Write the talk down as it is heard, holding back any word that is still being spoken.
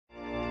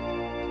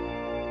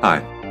Hi,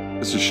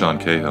 this is Sean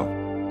Cahill,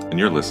 and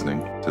you're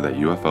listening to that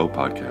UFO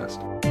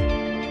podcast.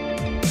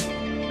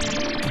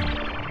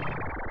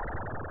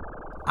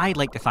 I'd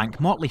like to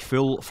thank Motley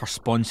Fool for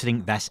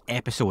sponsoring this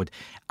episode.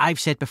 I've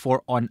said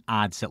before on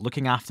ads that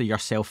looking after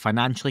yourself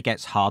financially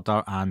gets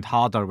harder and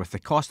harder with the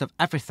cost of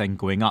everything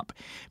going up.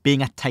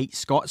 Being a tight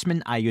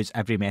Scotsman, I use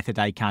every method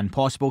I can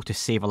possible to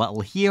save a little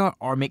here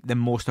or make the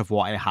most of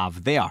what I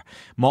have there.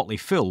 Motley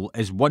Fool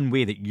is one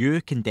way that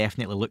you can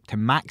definitely look to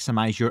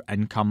maximise your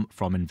income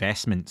from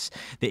investments.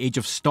 The age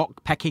of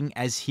stock picking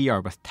is here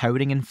with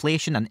towering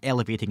inflation and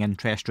elevating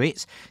interest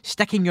rates.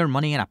 Sticking your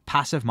money in a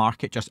passive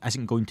market just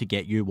isn't going to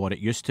get you what it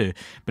used to,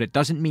 but it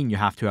doesn't mean you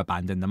have to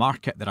abandon the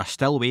market. There are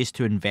still ways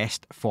to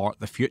invest for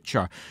the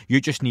future. You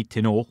just need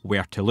to know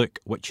where to look,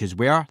 which is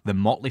where the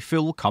Motley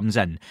Fool comes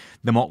in.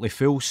 The Motley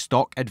Fool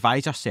Stock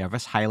Advisor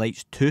service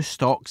highlights 2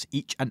 stocks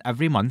each and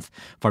every month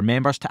for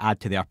members to add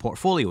to their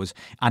portfolios,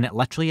 and it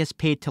literally is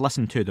paid to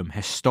listen to them.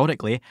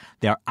 Historically,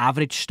 their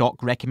average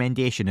stock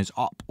recommendation is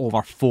up over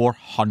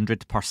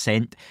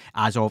 400%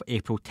 as of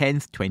April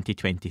 10th,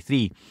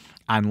 2023.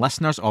 And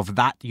listeners of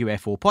That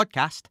UFO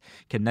podcast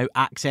can now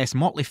access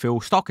Motley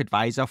Fool Stock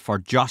Advisor for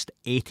just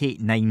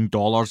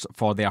 $89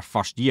 for their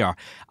first year,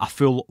 a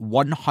full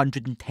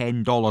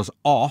 $110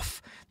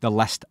 off the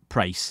list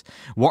price.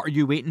 What are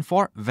you waiting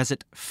for?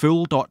 Visit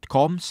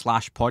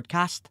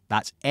fool.com/podcast.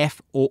 That's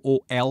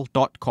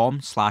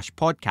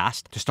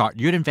FOOL.com/podcast to start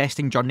your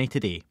investing journey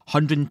today.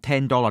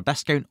 $110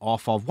 discount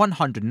off of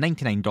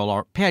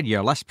 $199 per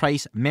year list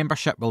price.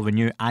 Membership will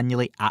renew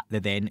annually at the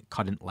then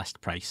current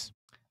list price.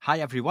 Hi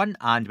everyone,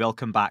 and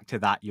welcome back to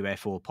That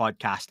UFO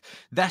podcast.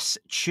 This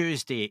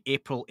Tuesday,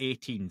 April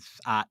 18th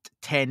at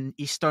 10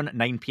 Eastern,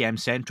 9 PM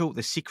Central,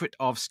 The Secret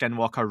of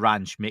Skinwalker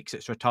Ranch makes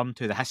its return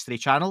to the History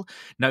Channel,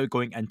 now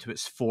going into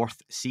its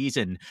 4th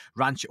season.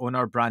 Ranch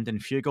owner Brandon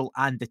Fugal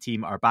and the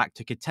team are back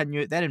to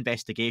continue their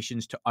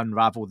investigations to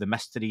unravel the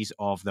mysteries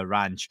of the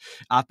ranch.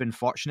 I've been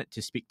fortunate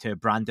to speak to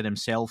Brandon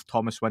himself,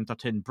 Thomas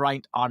Winterton,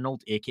 Bryant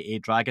Arnold, aka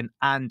Dragon,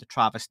 and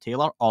Travis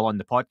Taylor, all on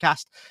the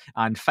podcast.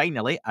 And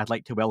finally, I'd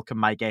like to welcome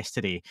my guest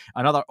today,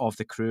 another of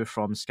the crew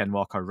from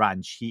Skinwalker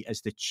Ranch. He is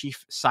the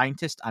Chief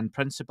Scientist and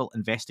Principal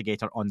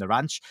Investigator on the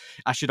ranch.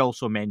 I should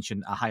also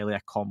mention a highly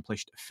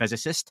accomplished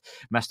physicist,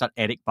 Mr.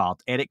 Erik Bard.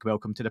 Erik,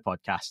 welcome to the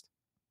podcast.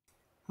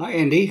 Hi,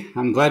 Andy.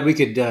 I'm glad we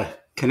could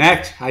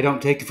connect. I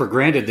don't take it for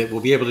granted that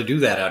we'll be able to do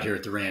that out here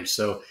at the ranch,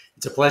 so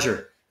it's a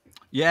pleasure.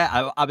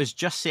 Yeah, I was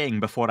just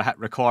saying before I hit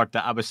record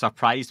that I was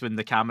surprised when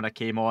the camera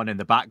came on and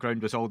the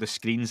background was all the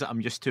screens that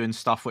I'm used to and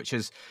stuff, which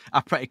is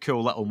a pretty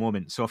cool little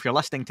moment. So if you're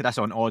listening to this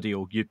on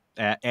audio,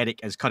 Erik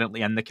is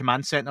currently in the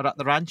command centre at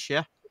the ranch,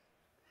 yeah?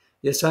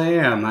 Yes, I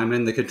am. I'm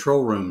in the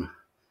control room.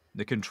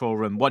 The control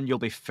room, one you'll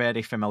be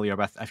very familiar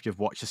with if you've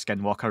watched the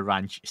Skinwalker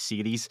Ranch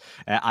series.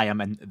 I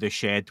am in the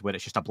shed where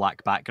it's just a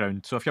black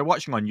background. So if you're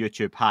watching on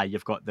YouTube, hi,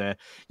 you've got the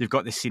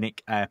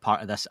scenic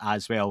part of this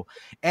as well.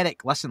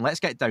 Erik, listen, let's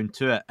get down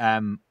to it.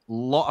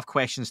 Lot of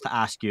questions to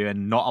ask you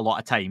and not a lot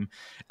of time.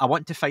 I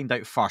want to find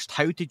out first,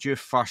 how did you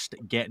first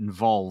get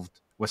involved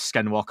with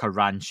Skinwalker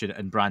Ranch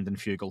and Brandon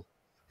Fugal?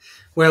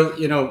 Well,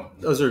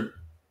 those are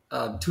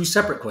 2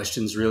 separate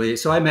questions, really.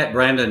 So I met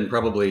Brandon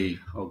probably,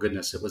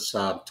 it was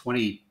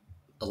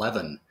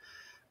 2011.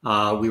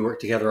 We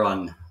worked together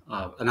on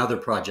another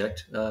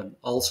project,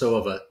 also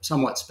of a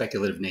somewhat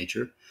speculative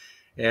nature.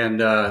 And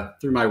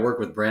through my work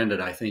with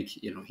Brandon, I think,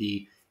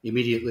 he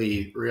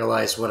immediately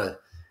realized what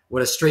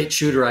a straight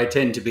shooter I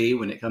tend to be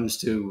when it comes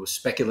to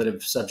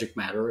speculative subject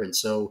matter. And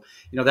so,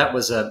 that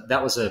was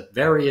a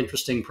very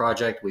interesting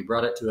project. We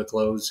brought it to a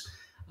close.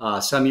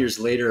 Some years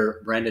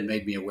later, Brandon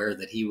made me aware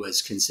that he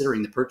was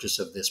considering the purchase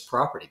of this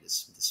property,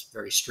 this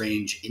very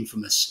strange,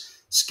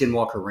 infamous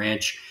Skinwalker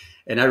Ranch.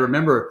 And I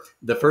remember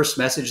the first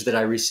message that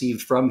I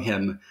received from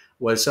him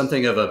was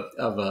something of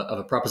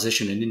a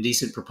proposition, an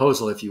indecent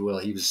proposal, if you will.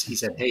 He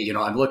said, "Hey,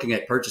 I'm looking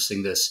at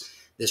purchasing this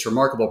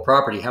remarkable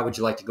property. How would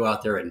you like to go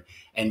out there and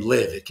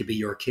live? It could be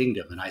your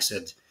kingdom." And I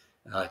said,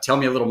 "Tell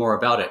me a little more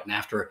about it." And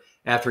after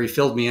he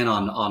filled me in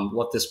on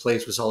what this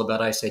place was all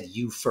about, I said,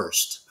 "You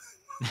first."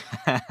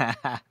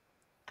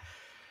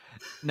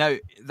 Now,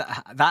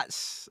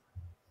 that's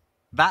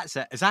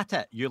it. Is that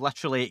it? You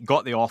literally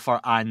got the offer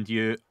and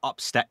you up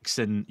sticks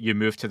and you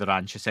moved to the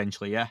ranch,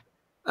 essentially, yeah?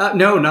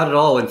 No, not at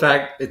all. In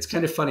fact, it's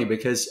kind of funny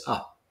because,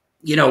 I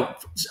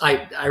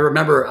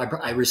remember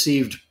I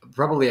received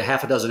probably a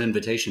half a dozen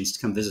invitations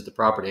to come visit the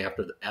property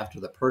after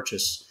the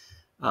purchase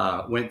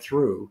went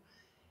through.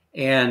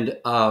 And,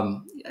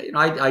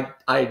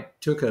 I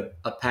took a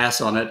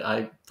pass on it.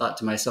 I thought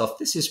to myself,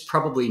 this is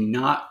probably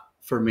not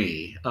for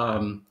me.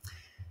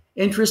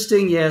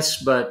 Interesting,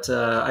 yes, but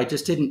I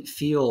just didn't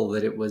feel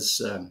that it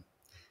was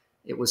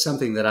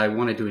something that I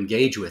wanted to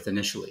engage with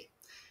initially.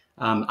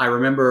 I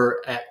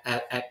remember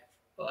at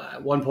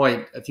one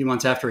point, a few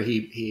months after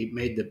he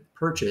made the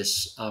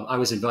purchase, I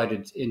was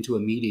invited into a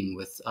meeting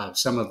with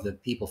some of the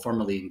people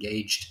formerly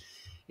engaged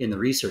in the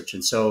research.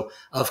 And so,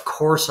 of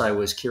course, I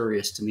was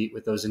curious to meet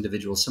with those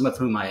individuals, some of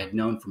whom I had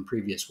known from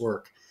previous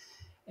work.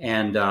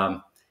 And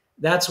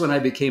that's when I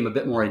became a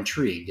bit more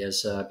intrigued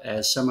as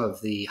some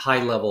of the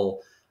high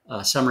level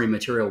summary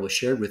material was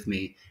shared with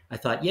me. I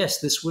thought, yes,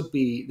 this would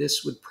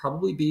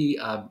probably be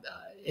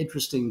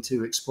interesting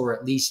to explore,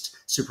 at least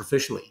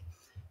superficially.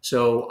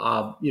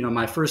 So,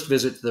 my first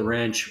visit to the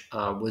ranch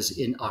was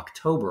in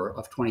October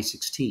of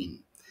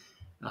 2016.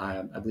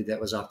 I believe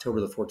that was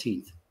October the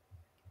 14th.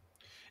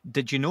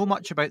 Did you know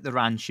much about the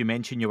ranch? You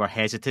mentioned you were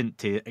hesitant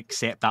to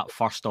accept that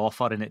first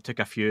offer, and it took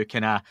a bit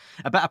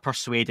of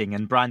persuading.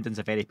 And Brandon's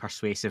a very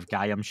persuasive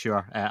guy, I'm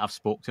sure. I've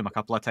spoke to him a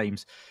couple of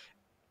times.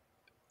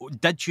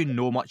 Did you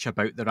know much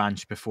about the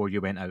ranch before you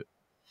went out?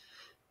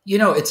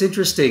 It's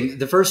interesting.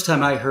 The first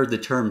time I heard the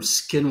term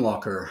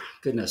Skinwalker,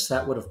 goodness,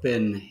 that would have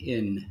been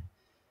in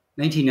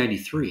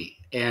 1993,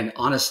 and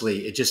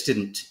honestly, it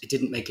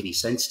didn't make any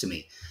sense to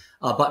me.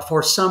 But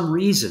for some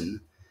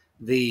reason,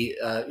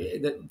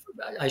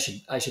 I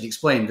should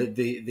explain that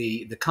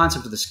the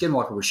concept of the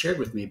Skinwalker was shared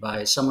with me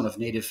by someone of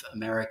Native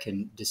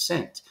American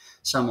descent,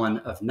 someone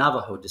of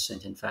Navajo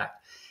descent, in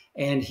fact,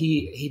 and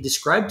he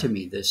described to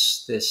me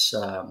this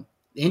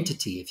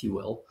entity, if you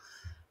will,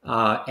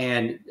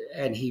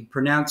 and he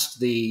pronounced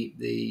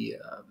the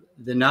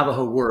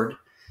Navajo word,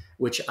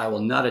 which I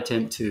will not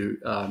attempt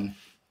to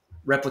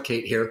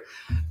replicate here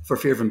for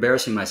fear of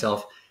embarrassing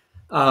myself.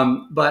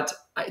 But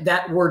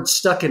that word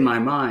stuck in my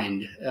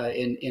mind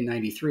in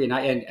 '93,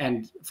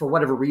 and for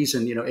whatever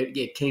reason,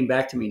 it came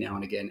back to me now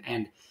and again.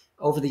 And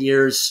over the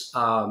years,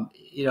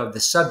 the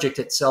subject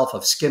itself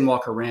of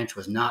Skinwalker Ranch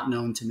was not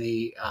known to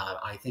me.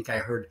 I think I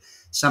heard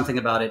something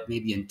about it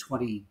maybe in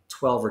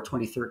 2012 or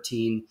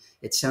 2013.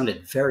 It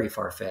sounded very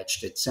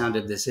far-fetched. It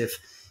sounded as if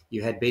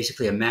you had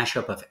basically a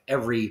mashup of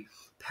every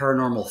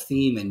paranormal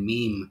theme and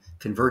meme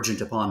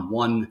convergent upon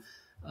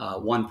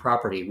one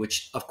property,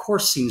 which of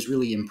course seems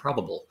really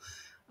improbable.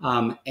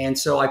 And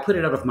so I put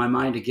it out of my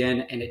mind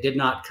again, and it did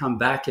not come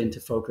back into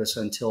focus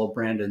until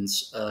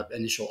Brandon's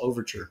initial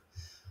overture.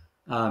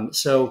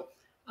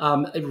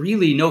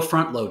 Really no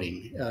front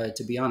loading,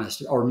 to be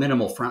honest, or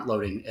minimal front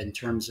loading in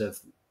terms of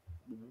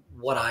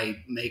what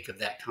I make of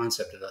that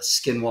concept of a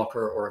skinwalker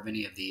or of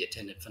any of the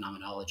attendant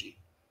phenomenology.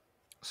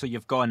 So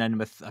you've gone in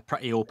with a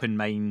pretty open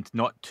mind,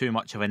 not too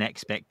much of an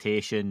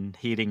expectation,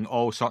 hearing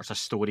all sorts of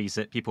stories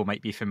that people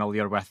might be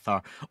familiar with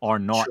or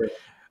not. Sure.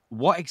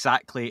 What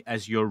exactly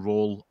is your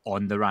role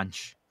on the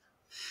ranch?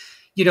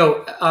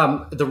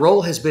 The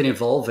role has been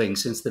evolving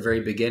since the very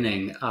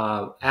beginning.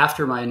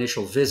 After my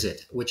initial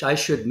visit, which I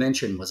should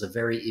mention was a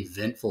very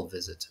eventful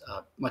visit,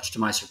 much to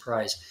my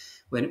surprise.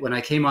 When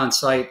I came on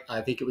site,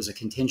 I think it was a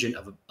contingent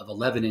of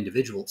 11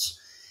 individuals.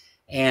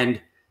 And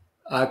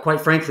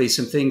quite frankly,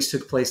 some things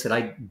took place that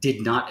I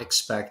did not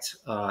expect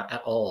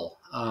at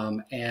all.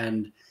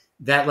 And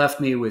that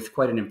left me with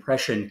quite an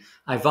impression.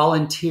 I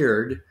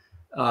volunteered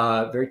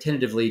very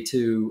tentatively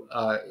to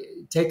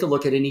take a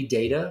look at any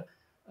data,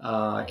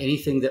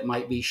 anything that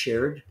might be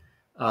shared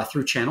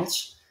through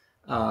channels.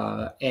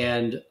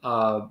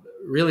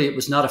 Really, it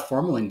was not a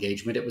formal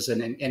engagement. It was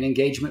an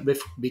engagement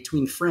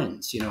between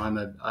friends.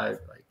 I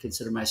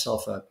consider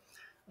myself a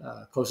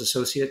close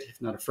associate,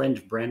 if not a friend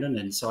of Brandon.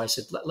 And so I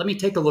said, let me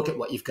take a look at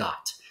what you've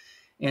got.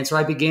 And so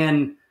I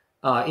began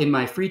in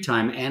my free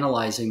time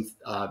analyzing,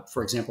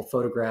 for example,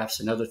 photographs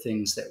and other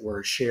things that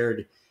were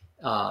shared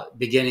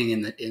beginning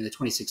in the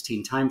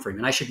 2016 timeframe.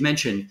 And I should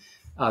mention,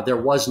 there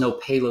was no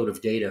payload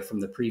of data from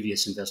the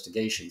previous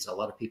investigations. A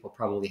lot of people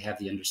probably have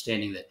the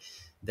understanding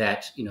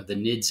that the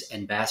NIDS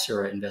and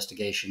Basara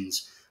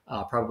investigations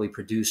probably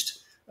produced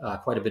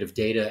quite a bit of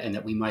data, and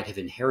that we might have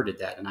inherited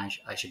that. And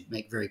I should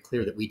make very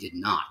clear that we did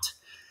not.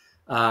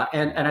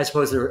 And I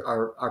suppose there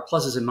are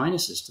pluses and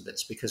minuses to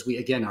this, because we,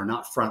 again, are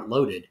not front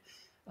loaded,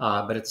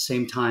 but at the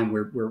same time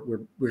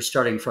we're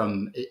starting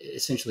from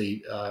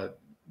essentially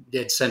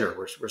dead center.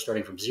 We're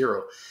starting from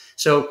zero.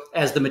 So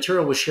as the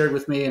material was shared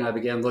with me, and I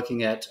began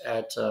looking at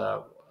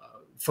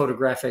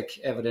photographic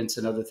evidence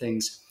and other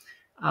things,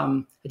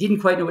 I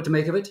didn't quite know what to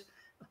make of it.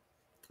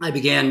 I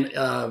began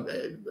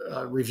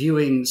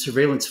reviewing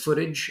surveillance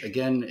footage,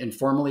 again,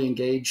 informally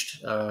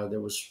engaged.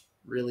 There was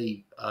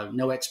really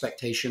no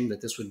expectation that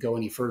this would go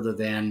any further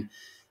than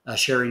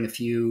sharing a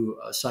few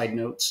side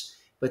notes.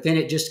 But then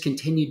it just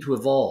continued to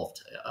evolve.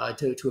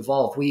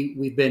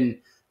 We've been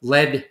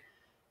led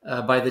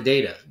by the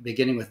data,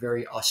 beginning with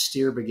very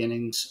austere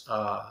beginnings,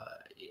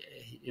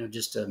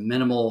 just a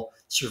minimal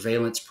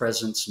surveillance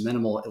presence,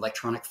 minimal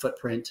electronic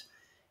footprint,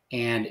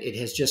 and it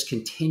has just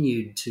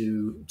continued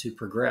to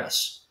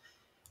progress.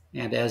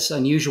 And as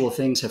unusual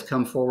things have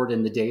come forward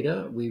in the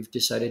data, we've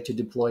decided to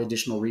deploy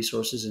additional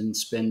resources and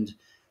spend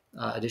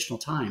additional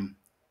time.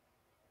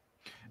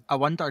 I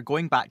wonder,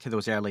 going back to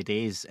those early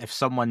days, if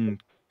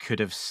someone could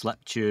have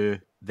slipped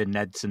you the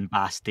NIDS and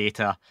BAS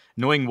data,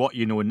 knowing what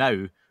you know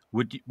now,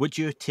 would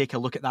you take a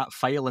look at that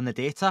file in the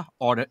data?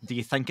 Or do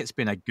you think it's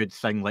been a good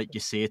thing, like you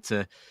say,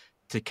 to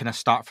kind of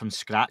start from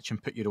scratch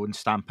and put your own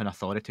stamp and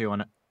authority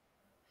on it?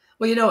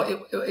 Well,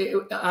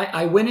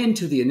 I went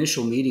into the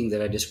initial meeting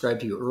that I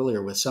described to you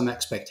earlier with some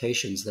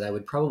expectations that I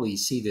would probably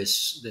see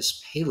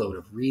this payload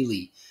of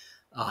really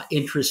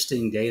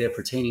interesting data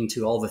pertaining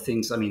to all the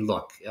things. I mean,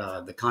 look,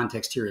 the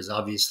context here is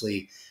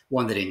obviously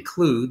one that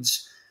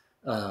includes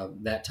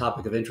that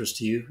topic of interest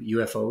to you,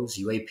 UFOs,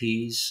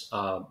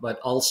 UAPs, but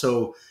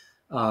also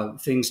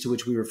things to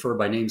which we refer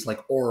by names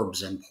like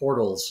orbs and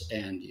portals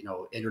and,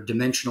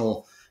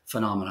 interdimensional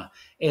phenomena.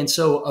 And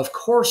so, of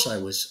course, I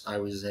was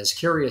as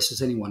curious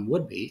as anyone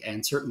would be,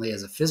 and certainly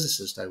as a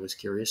physicist, I was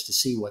curious to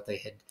see what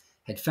they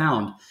had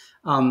found.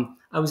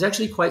 I was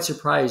actually quite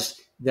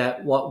surprised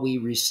that what we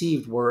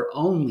received were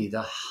only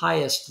the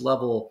highest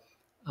level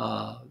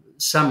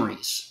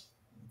summaries.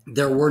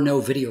 There were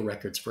no video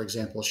records, for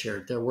example,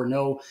 shared. There were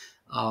no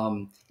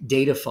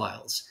data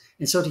files.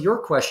 And so to your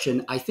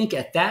question, I think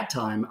at that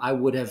time, I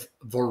would have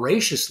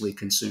voraciously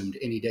consumed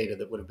any data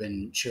that would have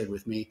been shared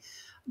with me.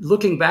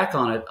 Looking back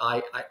on it,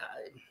 I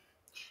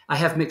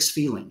have mixed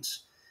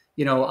feelings.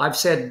 I've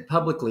said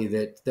publicly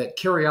that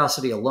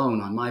curiosity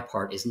alone on my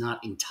part is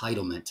not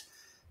entitlement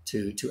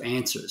to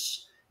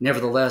answers.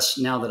 Nevertheless,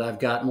 now that I've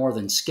got more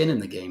than skin in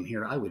the game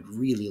here, I would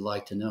really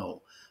like to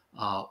know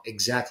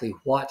exactly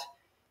what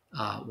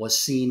was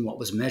seen, what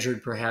was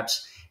measured,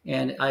 perhaps.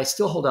 And I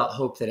still hold out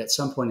hope that at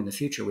some point in the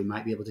future, we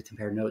might be able to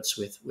compare notes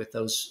with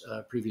those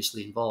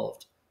previously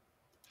involved.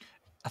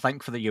 I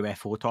think for the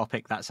UFO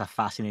topic, that's a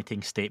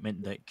fascinating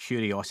statement that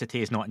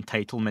curiosity is not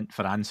entitlement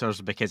for answers,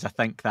 because I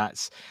think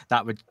that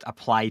would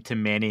apply to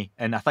many.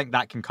 And I think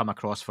that can come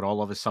across for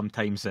all of us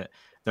sometimes, that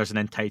there's an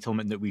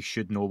entitlement that we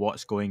should know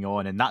what's going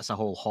on. And that's a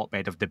whole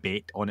hotbed of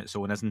debate on its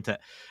own, isn't it?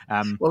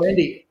 Well,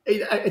 Andy,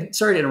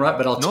 sorry to interrupt,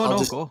 but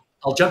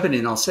I'll jump in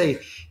and I'll say,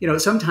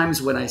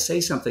 sometimes when I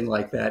say something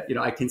like that,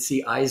 I can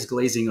see eyes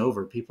glazing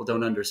over. People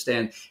don't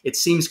understand. It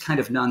seems kind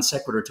of non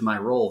sequitur to my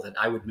role that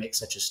I would make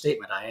such a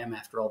statement. I am,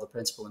 after all, the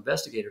principal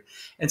investigator.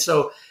 And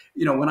so,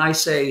 when I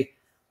say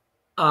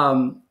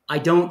I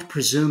don't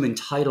presume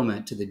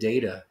entitlement to the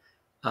data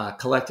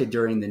collected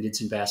during the Nids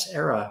and Bass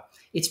era,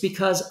 it's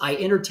because I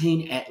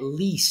entertain at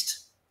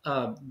least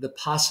the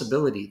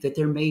possibility that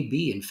there may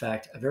be, in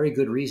fact, a very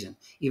good reason,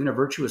 even a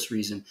virtuous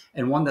reason,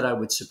 and one that I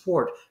would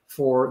support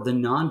for the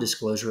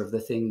non-disclosure of the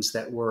things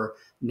that were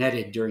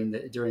netted during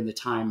the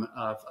time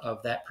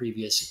of that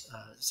previous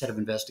set of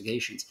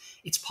investigations.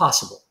 It's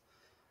possible,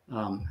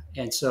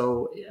 and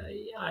so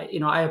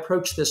I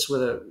approach this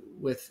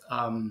with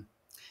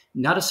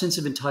not a sense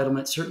of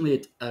entitlement,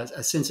 certainly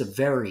a sense of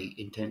very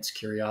intense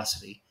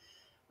curiosity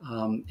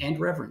and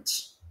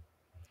reverence.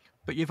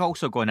 But you've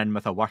also gone in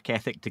with a work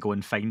ethic to go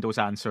and find those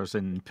answers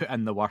and put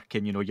in the work,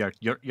 and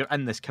you're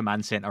in this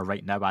command center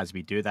right now as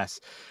we do this.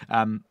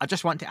 I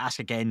just want to ask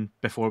again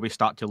before we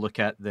start to look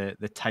at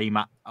the time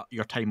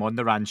your time on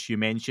the ranch. You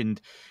mentioned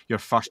your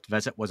first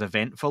visit was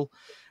eventful.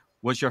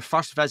 Was your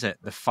first visit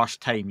the first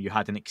time you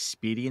had an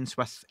experience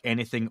with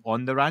anything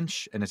on the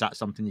ranch, and is that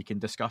something you can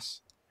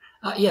discuss?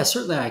 Yeah,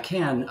 certainly I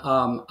can.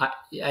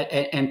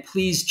 And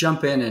please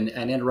jump in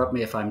and interrupt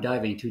me if I'm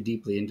diving too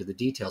deeply into the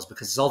details,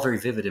 because it's all very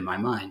vivid in my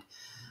mind.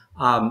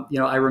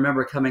 I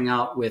remember coming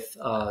out with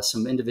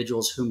some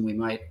individuals whom we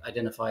might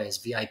identify as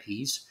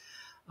VIPs.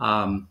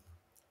 I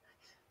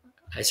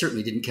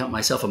certainly didn't count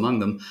myself among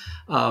them.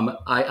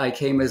 I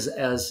came as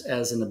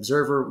an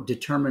observer,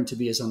 determined to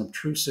be as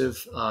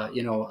unobtrusive.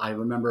 I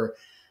remember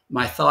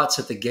my thoughts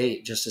at the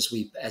gate, just as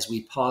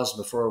we paused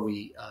before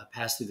we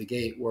passed through the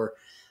gate, were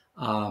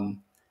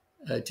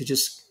to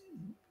just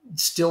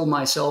still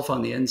myself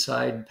on the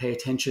inside, pay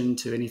attention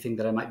to anything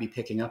that I might be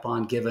picking up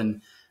on,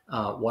 given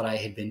what I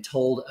had been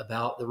told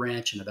about the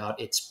ranch and about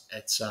its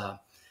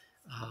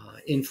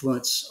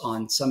influence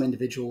on some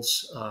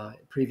individuals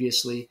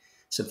previously,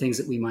 some things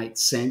that we might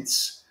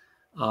sense.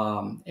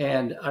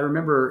 And I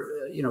remember,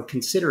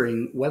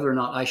 considering whether or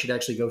not I should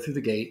actually go through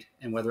the gate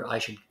and whether I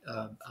should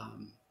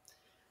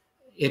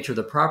enter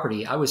the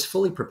property. I was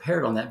fully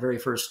prepared on that very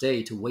first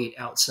day to wait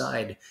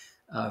outside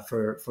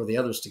for the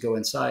others to go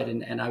inside,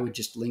 and I would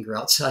just linger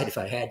outside if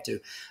I had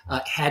to.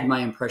 Had my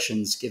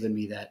impressions given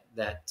me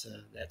that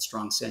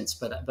strong sense,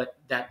 but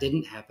that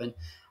didn't happen.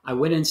 I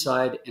went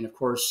inside, and of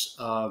course,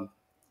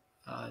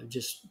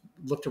 just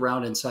looked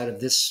around inside of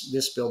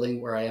this building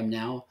where I am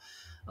now.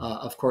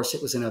 Of course,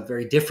 it was in a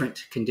very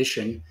different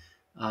condition.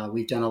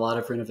 We've done a lot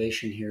of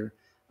renovation here,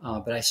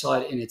 but I saw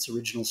it in its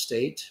original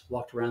state.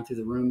 Walked around through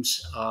the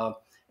rooms,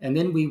 and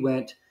then we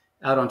went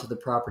out onto the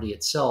property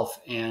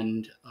itself,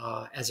 and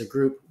as a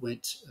group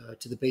went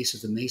to the base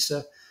of the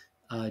mesa,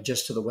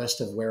 just to the west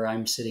of where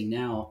I'm sitting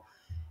now.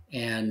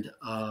 And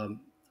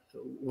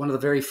one of the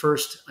very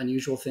first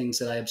unusual things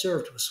that I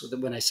observed was that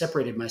when I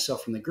separated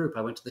myself from the group,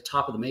 I went to the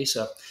top of the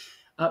mesa,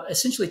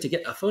 essentially to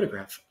get a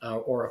photograph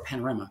or a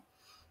panorama.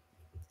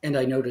 And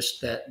I noticed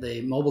that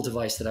the mobile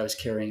device that I was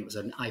carrying, it was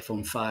an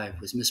iPhone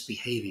 5, was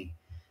misbehaving.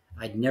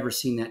 I'd never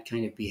seen that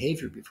kind of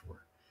behavior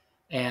before.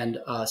 And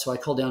so I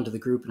called down to the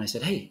group and I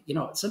said, hey,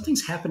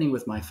 something's happening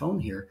with my phone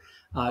here.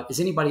 Is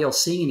anybody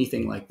else seeing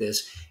anything like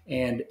this?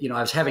 And,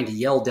 I was having to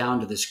yell down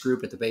to this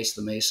group at the base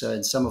of the mesa,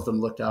 and some of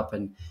them looked up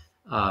and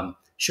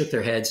shook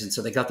their heads. And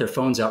so they got their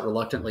phones out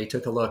reluctantly,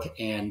 took a look,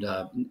 and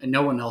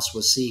no one else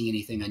was seeing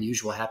anything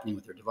unusual happening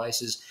with their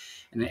devices.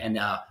 And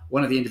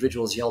one of the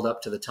individuals yelled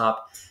up to the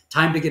top,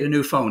 "Time to get a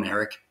new phone,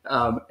 Erik."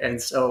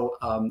 And so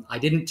I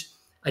didn't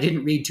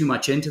read too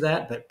much into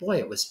that, but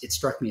boy, it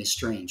struck me as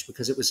strange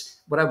because it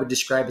was what I would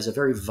describe as a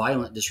very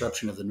violent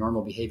disruption of the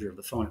normal behavior of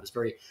the phone. It was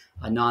very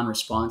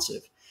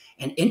non-responsive.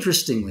 And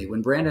interestingly,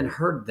 when Brandon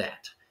heard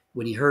that,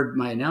 when he heard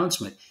my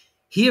announcement,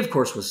 he of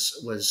course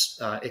was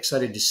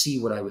excited to see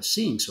what I was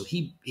seeing. So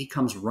he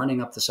comes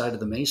running up the side of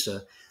the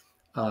mesa,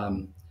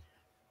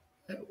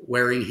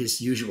 wearing his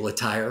usual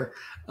attire,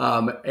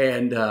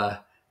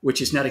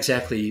 which is not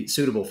exactly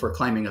suitable for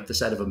climbing up the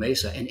side of a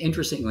mesa. And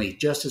interestingly,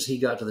 just as he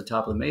got to the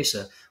top of the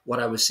mesa, what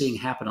I was seeing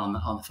happen on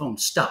the phone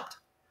stopped.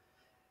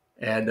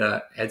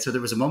 And so there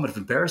was a moment of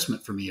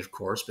embarrassment for me, of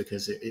course,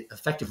 because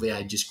effectively I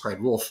had just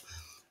cried wolf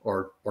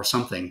or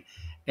something.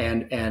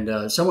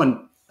 And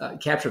someone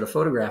captured a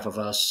photograph of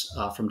us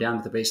from down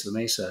at the base of the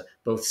mesa,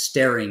 both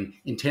staring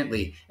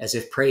intently as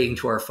if praying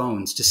to our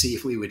phones to see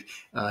if we would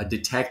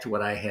detect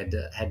what I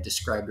had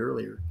described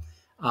earlier.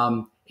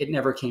 It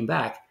never came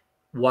back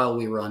while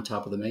we were on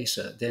top of the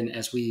mesa. Then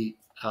as we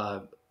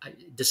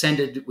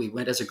descended, we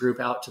went as a group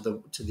out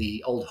to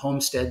the old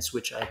homesteads,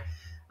 which I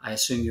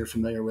assume you're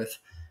familiar with.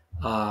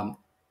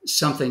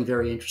 Something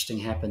very interesting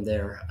happened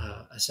there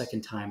a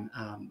second time.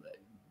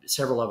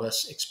 Several of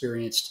us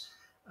experienced,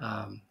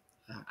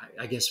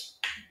 I guess,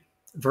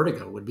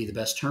 vertigo would be the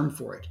best term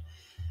for it.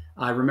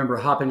 I remember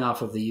hopping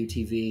off of the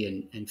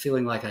UTV and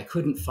feeling like I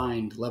couldn't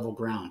find level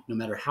ground. No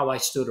matter how I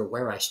stood or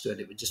where I stood,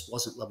 it just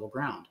wasn't level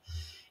ground.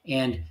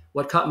 And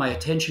what caught my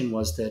attention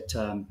was that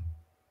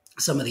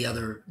some of the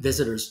other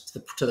visitors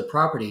to the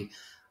property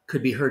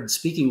could be heard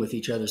speaking with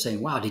each other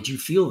saying, "Wow, did you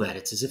feel that?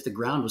 It's as if the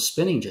ground was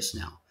spinning just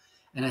now."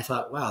 And I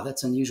thought, wow,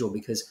 that's unusual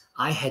because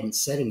I hadn't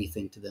said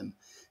anything to them.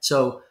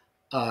 So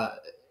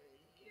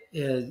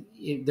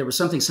there was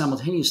something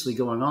simultaneously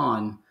going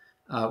on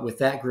with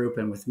that group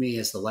and with me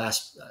as the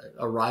last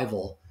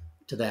arrival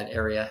to that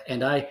area.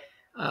 And I,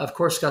 of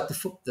course, got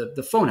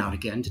the phone out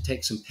again to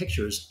take some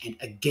pictures. And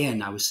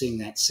again, I was seeing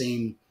that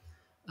same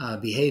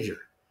behavior.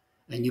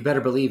 And you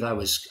better believe I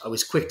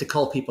was quick to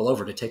call people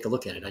over to take a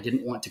look at it. I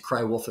didn't want to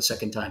cry wolf a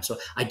second time. So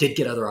I did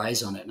get other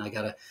eyes on it, and I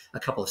got a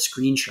couple of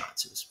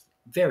screenshots. It was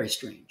very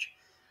strange.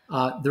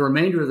 The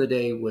remainder of the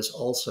day was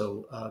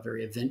also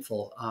very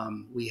eventful.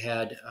 We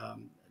had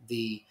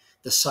the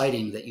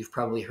sighting that you've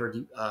probably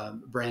heard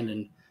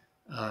Brandon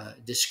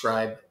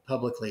describe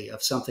publicly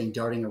of something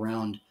darting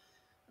around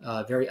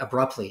very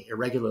abruptly,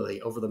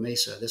 irregularly over the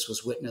mesa. This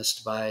was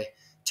witnessed by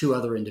two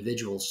other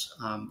individuals,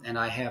 and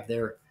I have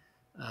their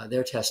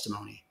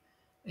testimony.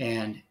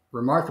 And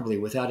remarkably,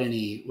 without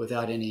any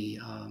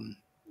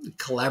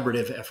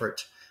collaborative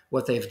effort,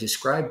 what they've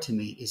described to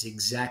me is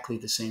exactly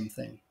the same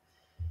thing.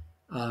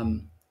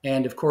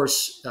 And of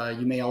course,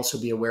 you may also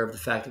be aware of the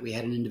fact that we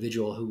had an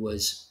individual who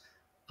was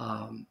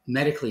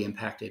medically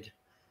impacted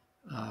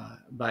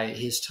by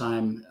his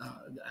time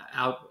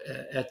out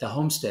at the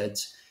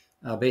homesteads,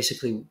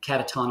 basically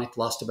catatonic,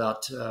 lost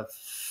about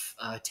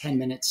 10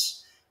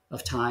 minutes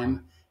of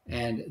time,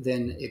 and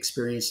then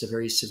experienced a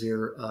very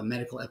severe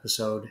medical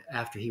episode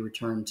after he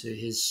returned to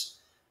his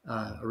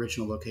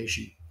original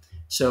location.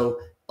 So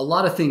a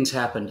lot of things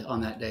happened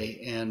on that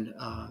day, and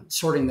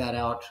sorting that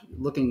out,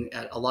 looking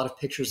at a lot of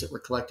pictures that were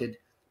collected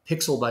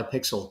pixel by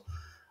pixel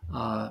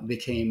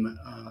became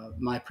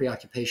my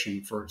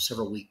preoccupation for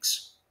several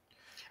weeks.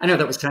 I know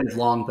that was kind of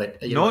long, but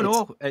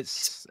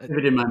it's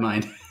vivid in my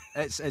mind.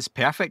 It's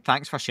perfect.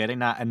 Thanks for sharing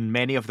that. And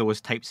many of those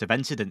types of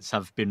incidents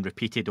have been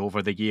repeated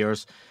over the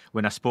years.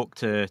 When I spoke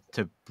to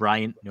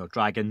Brian,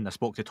 Dragon, I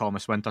spoke to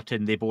Thomas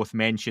Winterton, they both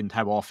mentioned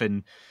how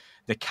often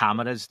the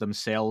cameras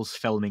themselves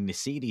filming the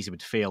series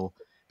would fail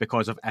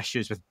because of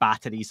issues with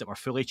batteries that were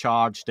fully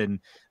charged.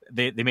 And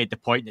they made the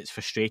point it's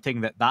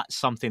frustrating that that's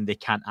something they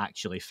can't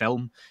actually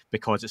film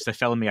because it's the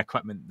filming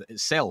equipment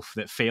itself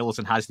that fails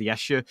and has the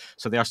issue.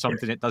 So there's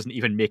something that doesn't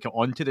even make it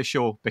onto the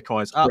show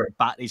because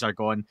batteries are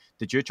gone.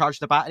 Did you charge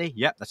the battery?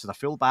 Yep, this is a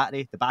full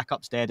battery. The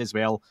backup's dead as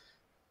well.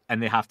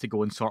 And they have to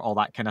go and sort all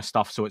that kind of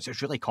stuff. So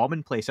it's really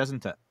commonplace,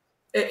 isn't it?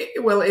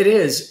 Well, it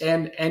is.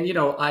 And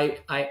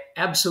I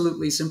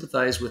absolutely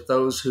sympathize with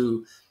those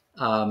who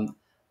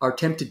are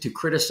tempted to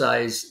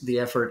criticize the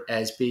effort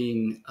as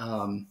being,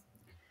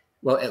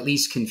 at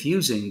least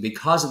confusing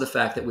because of the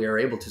fact that we are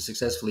able to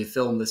successfully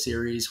film the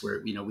series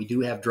where, we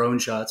do have drone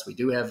shots. We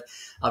do have,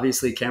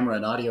 obviously, camera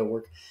and audio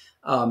work.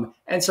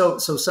 And so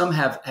some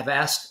have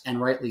asked,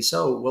 and rightly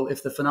so, well,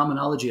 if the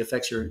phenomenology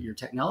affects your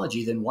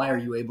technology, then why are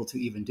you able to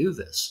even do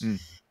this?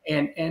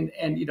 And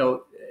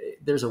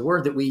there's a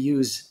word that we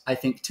use, I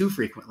think, too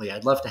frequently.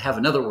 I'd love to have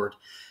another word.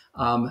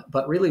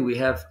 But really, we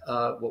have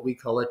what we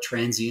call a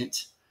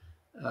transient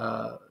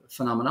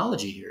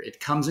phenomenology here.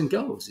 It comes and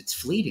goes. It's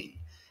fleeting.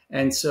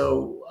 And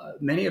so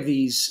many of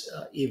these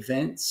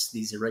events,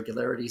 these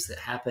irregularities that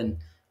happen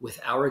with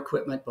our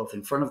equipment, both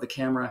in front of the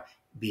camera,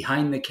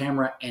 behind the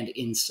camera, and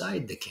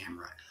inside the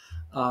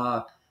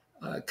camera,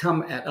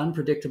 come at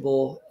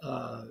unpredictable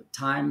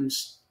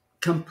times,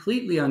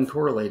 completely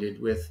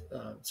uncorrelated with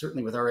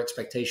certainly with our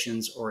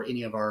expectations or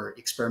any of our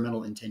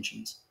experimental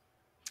intentions.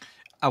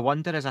 I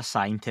wonder, as a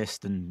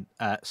scientist and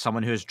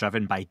someone who is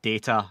driven by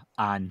data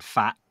and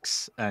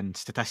facts and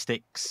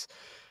statistics,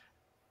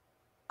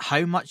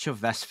 how much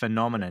of this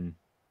phenomenon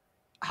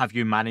have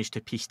you managed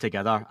to piece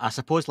together? I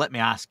suppose, let me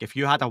ask, if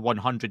you had a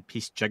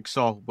 100-piece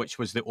jigsaw, which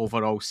was the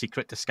overall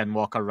secret to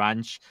Skinwalker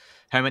Ranch,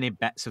 how many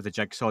bits of the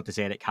jigsaw does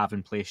Erik have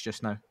in place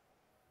just now?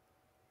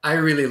 I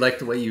really like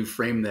the way you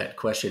frame that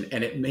question,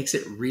 and it makes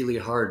it really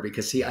hard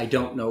because, see, I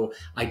don't know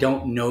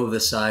the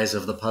size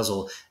of the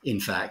puzzle. In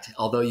fact,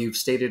 although you've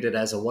stated it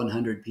as a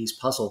 100-piece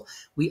puzzle,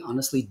 we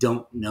honestly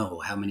don't know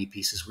how many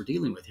pieces we're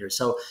dealing with here.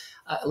 So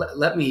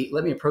let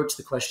me approach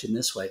the question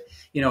this way.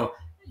 You know,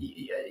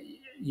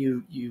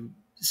 you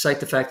cite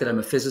the fact that I'm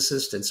a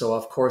physicist, and so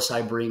of course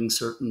I bring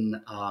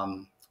certain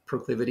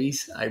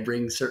proclivities, I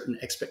bring certain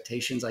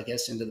expectations, I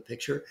guess, into the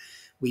picture.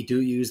 We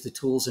do use the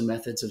tools and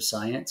methods of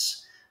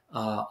science.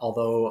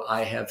 Although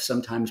I have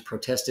sometimes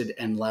protested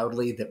and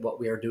loudly that what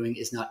we are doing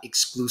is not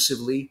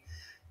exclusively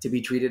to be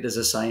treated as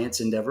a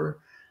science endeavor.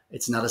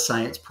 It's not a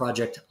science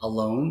project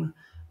alone,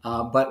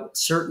 but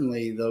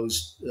certainly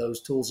those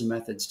tools and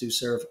methods do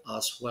serve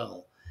us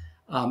well.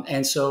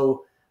 And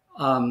so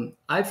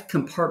I've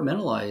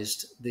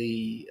compartmentalized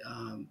the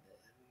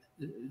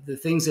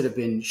things that have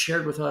been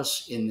shared with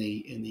us in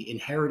the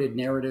inherited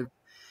narrative,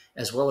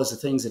 as well as the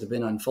things that have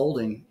been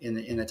unfolding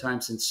in the time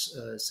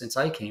since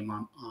I came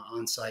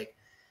on site.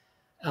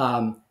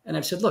 And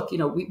I've said, look,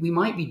 we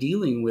might be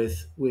dealing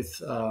with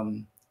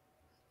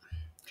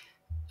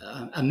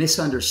a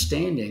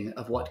misunderstanding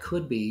of what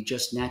could be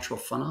just natural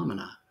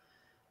phenomena.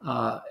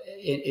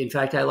 In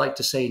fact, I like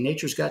to say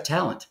nature's got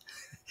talent.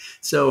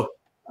 So,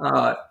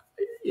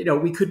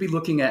 we could be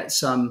looking at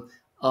some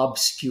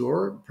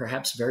obscure,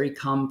 perhaps very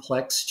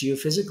complex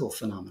geophysical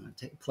phenomena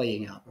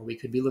playing out, or we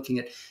could be looking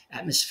at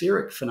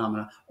atmospheric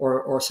phenomena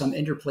or some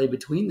interplay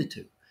between the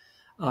two.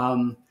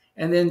 And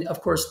then,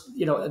 of course,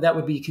 that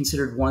would be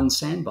considered one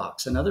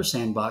sandbox. Another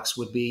sandbox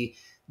would be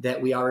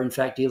that we are, in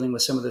fact, dealing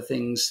with some of the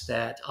things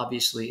that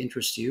obviously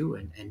interest you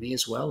and me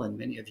as well, and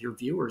many of your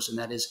viewers. And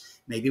that is,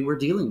 maybe we're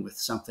dealing with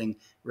something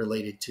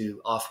related to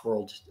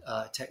off-world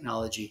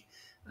technology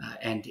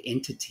and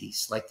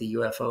entities like the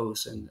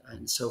UFOs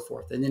and so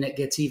forth. And then it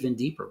gets even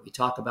deeper. We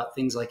talk about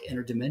things like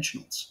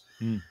interdimensionals,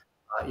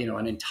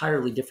 an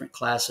entirely different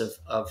class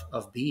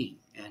of being.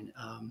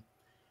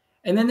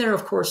 And then there,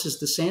 of course, is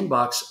the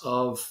sandbox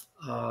of,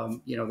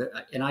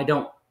 and I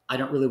don't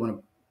really want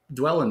to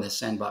dwell in this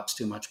sandbox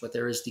too much, but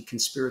there is the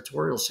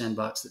conspiratorial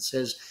sandbox that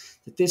says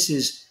that this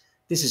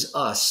is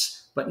us,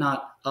 but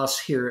not us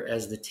here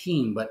as the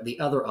team, but the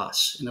other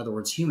us. In other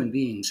words, human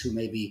beings who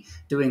may be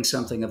doing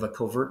something of a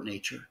covert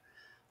nature.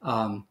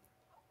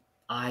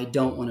 I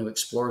don't want to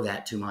explore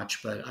that too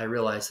much, but I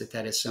realize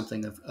that is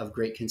something of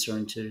great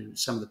concern to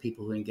some of the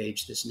people who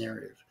engage this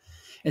narrative.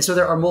 And so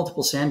there are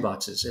multiple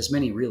sandboxes, as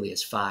many really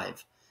as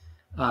 5.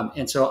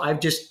 And so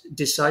I've just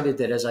decided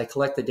that as I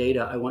collect the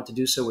data, I want to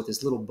do so with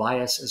as little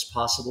bias as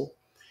possible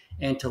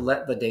and to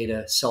let the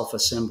data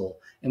self-assemble.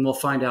 And we'll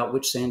find out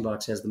which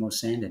sandbox has the most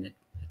sand in it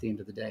at the end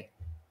of the day.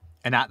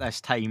 And at this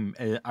time,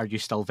 are you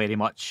still very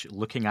much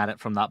looking at it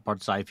from that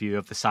bird's eye view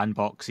of the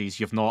sandboxes?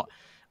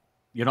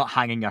 You're not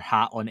hanging your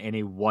hat on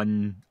any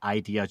one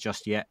idea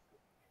just yet?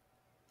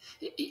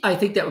 I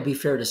think that would be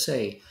fair to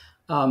say.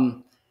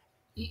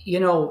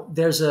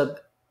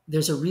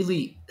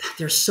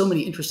 There's so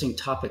many interesting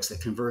topics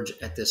that converge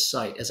at this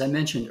site. As I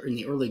mentioned in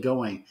the early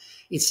going,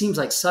 it seems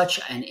like such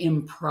an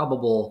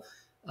improbable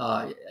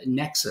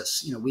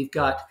nexus.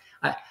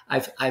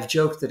 I've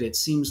joked that it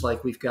seems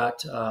like we've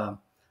got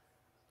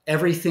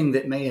everything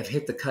that may have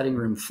hit the cutting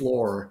room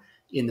floor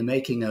in the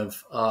making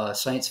of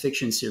science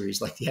fiction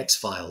series like the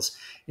X-Files.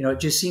 It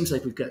just seems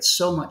like we've got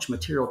so much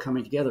material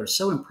coming together,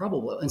 so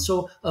improbable. And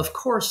so, of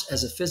course,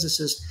 as a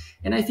physicist,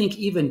 and I think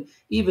even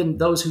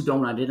those who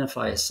don't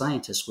identify as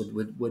scientists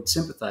would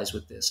sympathize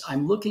with this,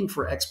 I'm looking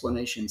for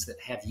explanations that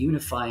have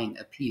unifying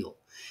appeal.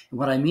 And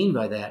what I mean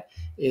by that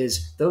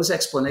is those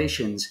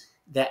explanations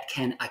that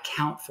can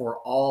account for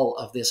all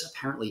of this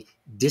apparently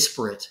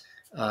disparate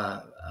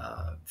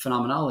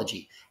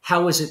phenomenology.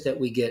 How is it that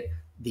we get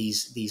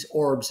these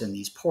orbs and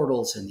these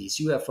portals and these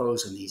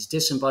UFOs and these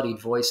disembodied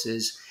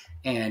voices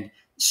and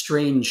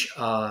strange,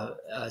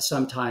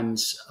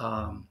 sometimes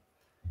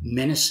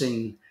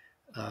menacing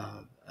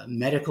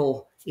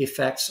medical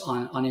effects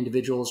on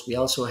individuals? We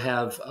also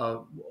have,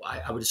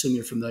 I would assume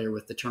you're familiar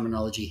with the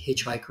terminology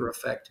hitchhiker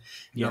effect.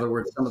 In other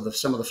words, some of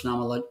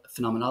the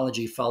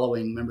phenomenology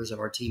following members of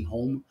our team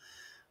home.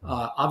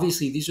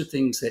 Obviously, these are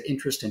things that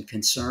interest and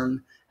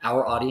concern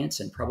our audience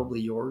and probably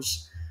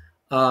yours.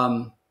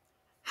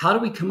 How do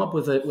we come up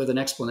with an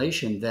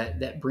explanation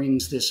that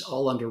brings this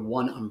all under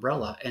one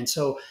umbrella? And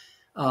so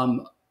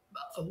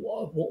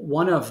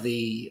one of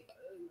the,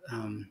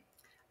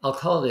 I'll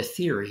call it a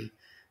theory,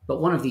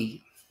 but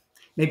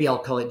maybe I'll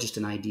call it just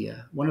an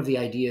idea. One of the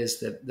ideas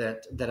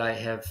that I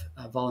have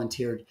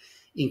volunteered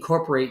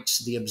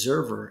incorporates the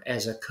observer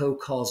as a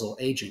co-causal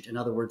agent. In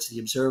other words, the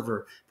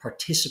observer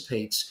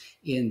participates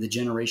in the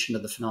generation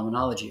of the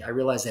phenomenology. I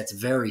realize that's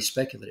very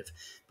speculative,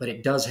 but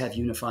it does have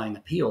unifying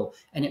appeal,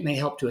 and it may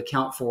help to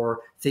account for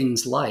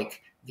things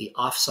like the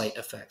off-site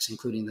effects,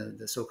 including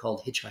the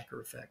so-called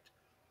hitchhiker effect.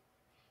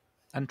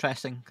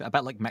 Interesting. A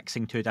bit like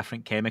mixing two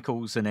different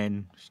chemicals and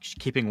then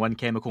keeping one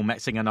chemical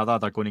mixing another.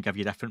 They're going to give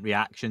you different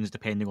reactions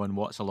depending on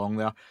what's along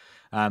there.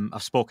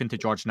 I've spoken to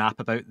George Knapp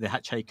about the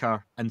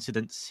hitchhiker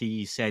incidents.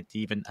 He said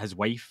even his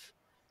wife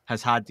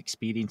has had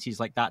experiences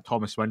like that.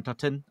 Thomas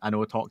Winterton, I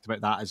know, talked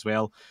about that as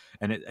well.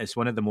 And it's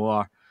one of the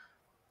more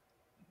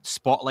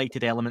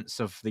spotlighted elements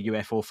of the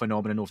UFO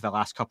phenomenon over the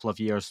last couple of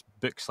years.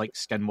 Books like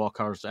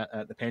Skinwalkers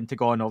at the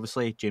Pentagon,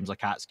 obviously, James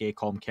Lukatsky,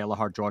 Colm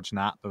Kelleher, George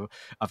Knapp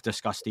have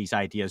discussed these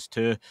ideas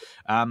too.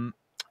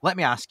 Let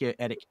me ask you,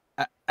 Erik,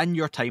 in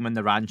your time on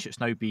the ranch, it's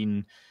now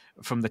been,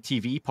 from the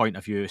TV point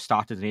of view,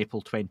 started in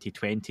April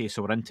 2020,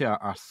 so we're into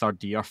our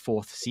third year,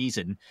 fourth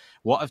season.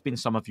 What have been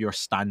some of your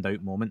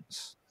standout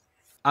moments?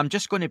 I'm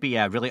just going to be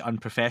really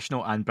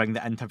unprofessional and bring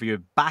the interview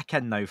back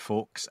in now,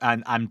 folks.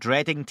 And I'm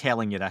dreading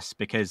telling you this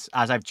because,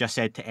 as I've just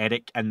said to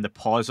Erik in the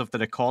pause of the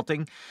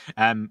recording,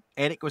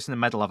 Erik was in the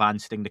middle of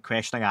answering the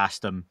question I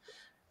asked him.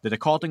 The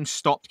recording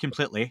stopped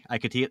completely. I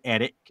could hear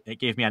Erik. It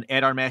gave me an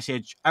error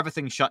message.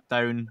 Everything shut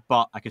down,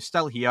 but I could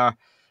still hear.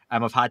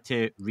 And we've had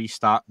to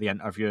restart the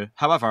interview.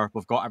 However,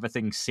 we've got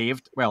everything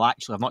saved. Well,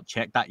 actually, I've not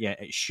checked that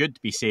yet. It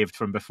should be saved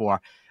from before.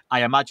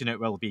 I imagine it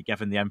will be,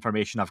 given the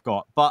information I've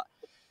got. But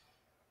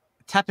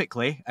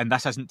typically, and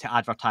this isn't to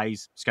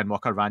advertise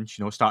Skinwalker Ranch,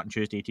 starting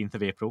Tuesday, 18th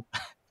of April,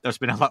 there's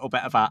been a little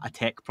bit of a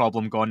tech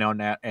problem going on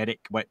there,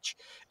 Erik, which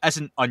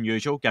isn't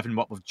unusual given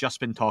what we've just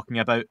been talking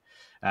about.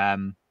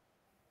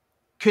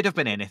 Could have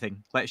been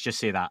anything. Let's just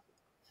say that.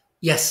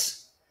 Yes.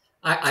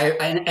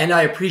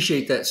 I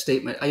appreciate that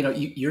statement.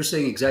 You're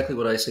saying exactly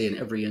what I say in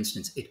every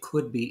instance. It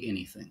could be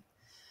anything.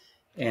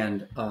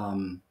 And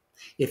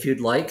if you'd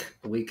like,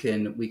 we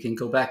can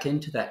go back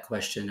into that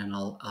question, and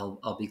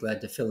I'll be glad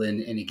to fill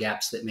in any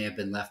gaps that may have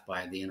been left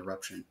by the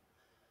interruption.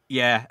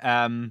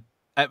 Yeah,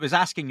 it was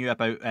asking you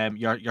about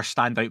your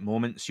standout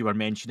moments. You were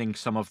mentioning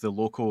some of the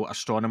local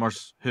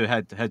astronomers who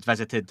had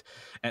visited.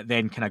 It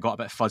then kind of got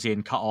a bit fuzzy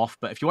and cut off.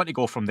 But if you want to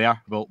go from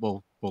there,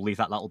 we'll leave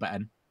that little bit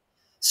in.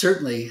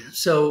 Certainly.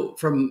 So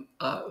from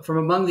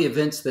among the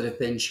events that have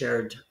been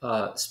shared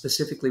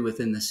specifically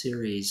within the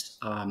series,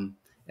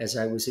 as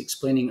I was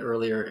explaining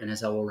earlier, and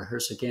as I will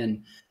rehearse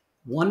again,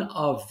 one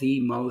of the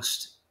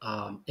most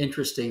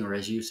interesting, or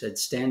as you said,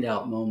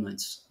 standout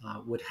moments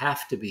would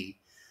have to be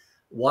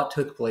what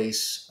took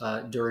place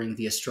during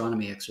the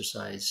astronomy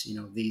exercise.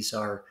 These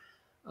are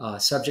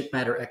subject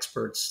matter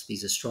experts,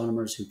 these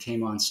astronomers who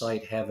came on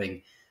site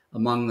having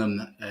among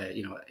them,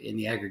 in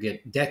the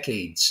aggregate,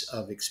 decades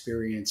of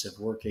experience of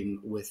working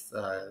with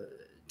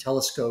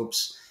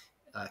telescopes,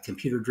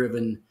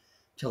 computer-driven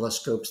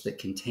telescopes that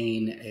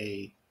contain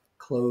a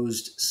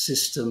closed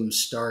system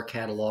star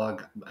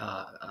catalog,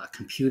 a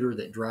computer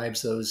that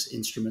drives those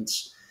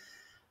instruments.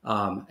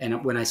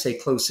 And when I say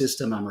closed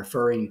system, I'm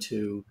referring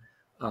to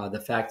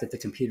the fact that the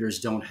computers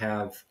don't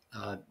have,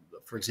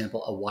 for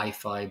example, a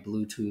Wi-Fi,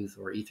 Bluetooth,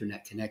 or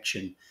Ethernet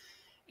connection.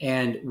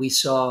 And we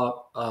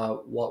saw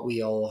what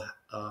we all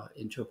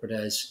interpret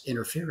as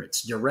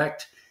interference,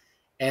 direct,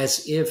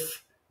 as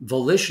if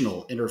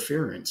volitional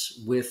interference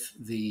with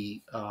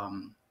the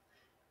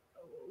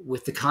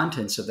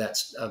contents of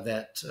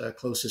that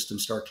closed system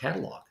star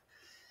catalog.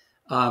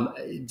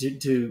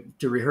 To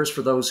rehearse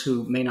for those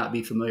who may not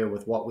be familiar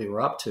with what we were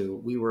up to,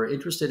 we were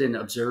interested in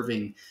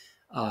observing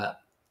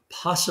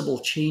possible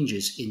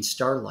changes in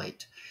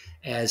starlight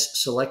as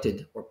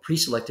selected or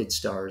pre-selected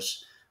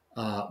stars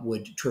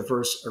would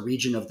traverse a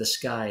region of the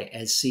sky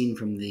as seen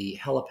from the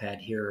helipad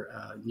here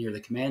near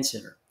the command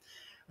center.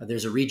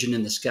 There's a region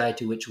in the sky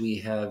to which we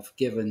have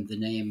given the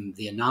name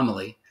the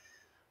anomaly.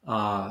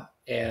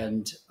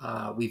 And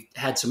we've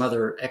had some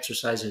other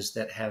exercises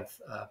that have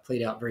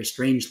played out very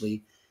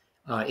strangely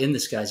in the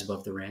skies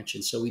above the ranch.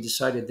 And so we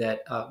decided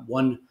that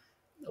one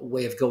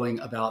way of going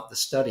about the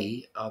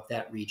study of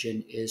that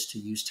region is to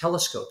use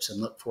telescopes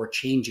and look for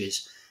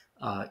changes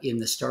in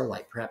the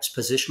starlight, perhaps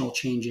positional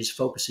changes,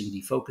 focusing,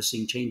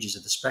 defocusing, changes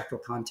of the spectral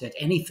content,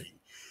 anything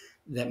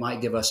that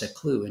might give us a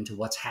clue into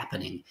what's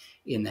happening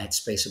in that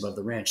space above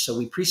the ranch. So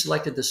we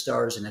pre-selected the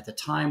stars, and at the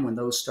time when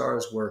those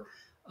stars were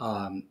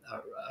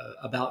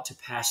about to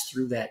pass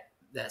through that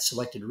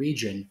selected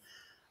region,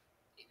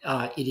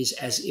 it is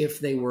as if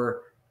they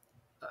were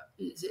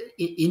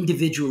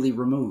individually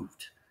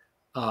removed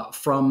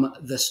from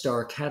the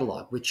star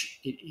catalog, which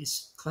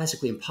is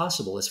classically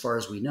impossible as far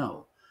as we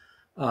know.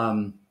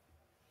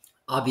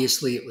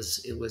 Obviously, it was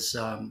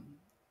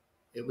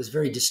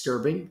very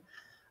disturbing.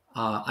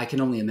 I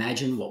can only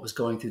imagine what was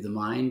going through the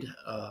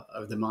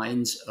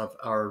minds of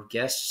our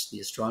guests, the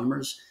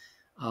astronomers.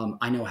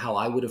 I know how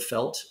I would have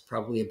felt,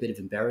 probably a bit of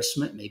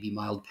embarrassment, maybe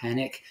mild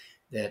panic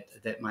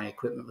that my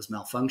equipment was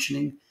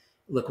malfunctioning.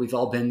 Look, we've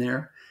all been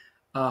there.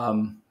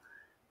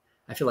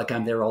 I feel like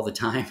I'm there all the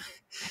time.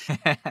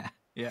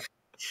 Yeah.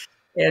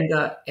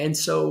 And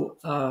so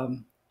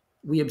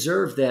we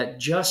observed that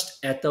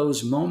just at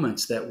those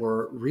moments that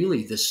were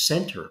really the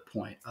center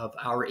point of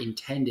our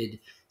intended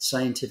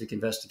scientific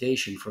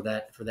investigation for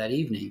that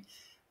evening,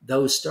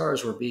 those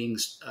stars were being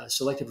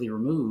selectively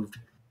removed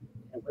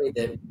in a way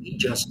that we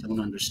just don't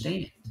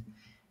understand.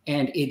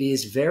 And it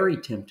is very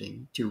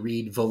tempting to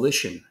read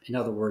volition. In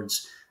other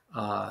words,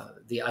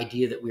 the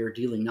idea that we are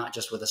dealing not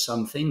just with a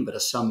something, but a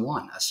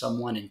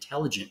someone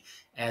intelligent,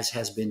 as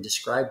has been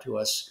described to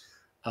us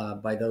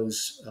by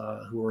those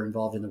who were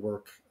involved in the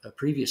work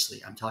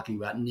previously. I'm talking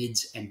about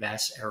NIDS and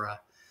BASS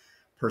era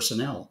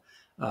personnel.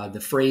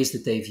 The phrase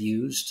that they've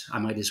used, I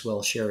might as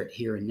well share it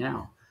here and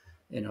now.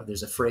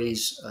 There's a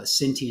phrase,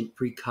 sentient,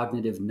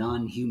 precognitive,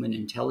 non-human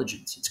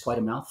intelligence. It's quite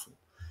a mouthful.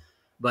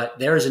 But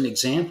there's an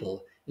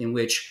example in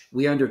which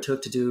we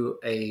undertook to do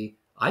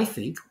I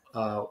think,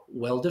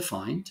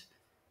 well-defined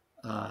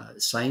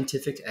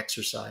scientific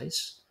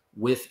exercise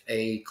with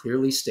a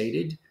clearly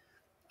stated,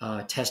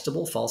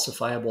 testable,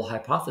 falsifiable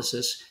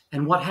hypothesis.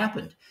 And what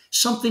happened?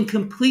 Something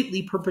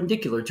completely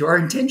perpendicular to our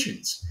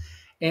intentions.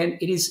 And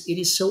it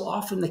is so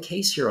often the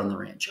case here on the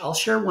ranch. I'll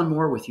share one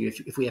more with you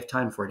if we have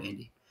time for it,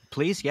 Andy.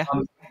 Please, yeah.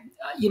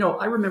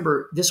 I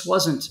remember this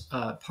wasn't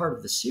part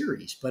of the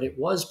series, but it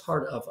was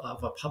part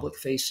of a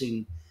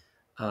public-facing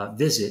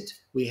visit.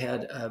 We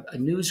had a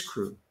news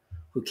crew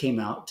who came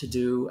out to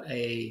do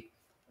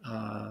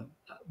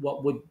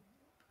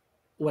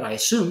what I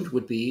assumed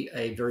would be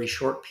a very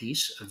short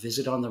piece, a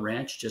visit on the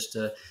ranch, just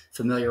to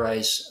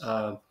familiarize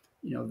the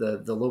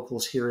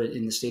locals here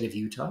in the state of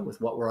Utah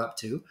with what we're up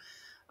to.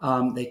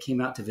 They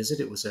came out to visit.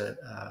 It was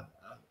a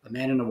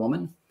man and a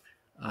woman.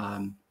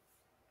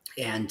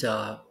 And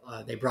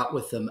they brought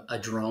with them a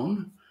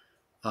drone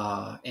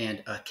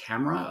and a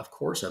camera, of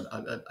course,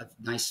 a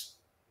nice,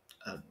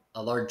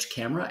 a large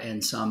camera,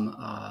 and some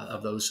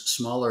of those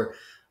smaller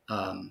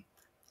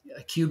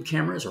cube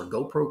cameras or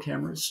GoPro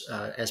cameras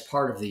as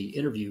part of the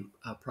interview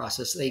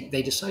process.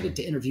 They decided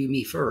to interview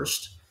me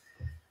first.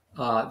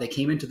 They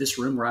came into this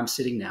room where I'm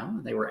sitting now,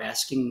 and they were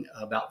asking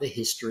about the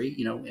history,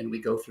 and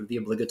we go through the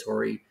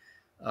obligatory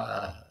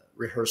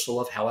rehearsal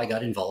of how I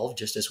got involved,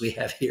 just as we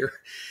have here.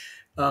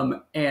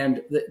 Then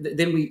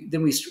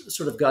we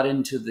sort of got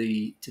into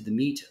the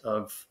meat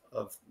of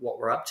what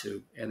we're up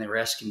to, and they were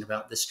asking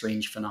about this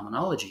strange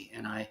phenomenology,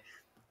 and I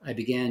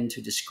began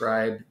to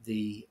describe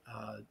the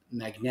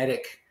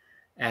magnetic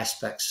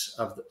aspects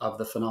of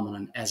the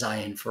phenomenon as I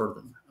infer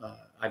them.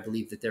 I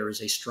believe that there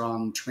is a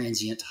strong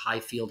transient,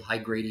 high field, high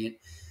gradient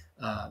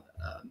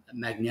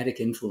magnetic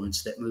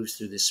influence that moves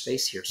through this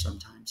space here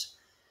sometimes.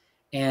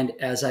 And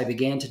as I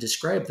began to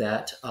describe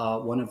that,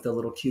 one of the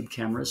little cube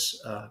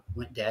cameras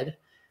went dead.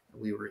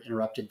 We were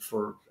interrupted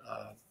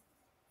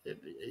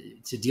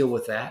to deal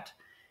with that.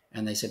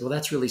 And they said, well,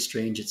 that's really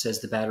strange. It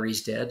says the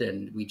battery's dead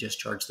and we just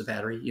charged the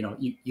battery.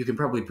 You can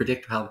probably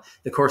predict how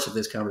the course of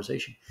this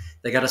conversation.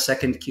 They got a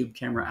second cube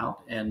camera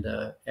out and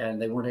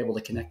they weren't able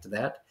to connect to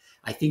that.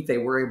 I think they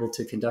were able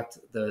to conduct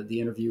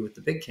the interview with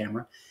the big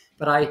camera.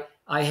 But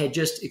I had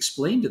just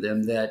explained to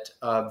them that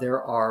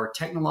there are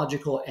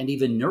technological and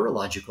even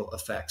neurological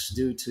effects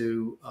due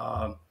to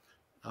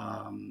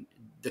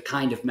the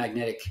kind of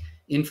magnetic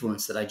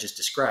influence that I just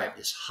described,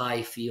 this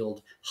high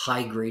field,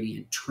 high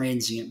gradient,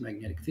 transient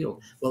magnetic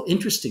field. Well,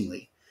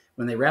 interestingly,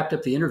 when they wrapped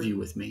up the interview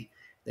with me,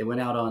 they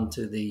went out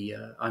onto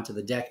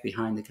the deck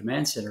behind the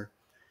command center.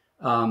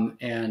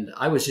 And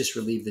I was just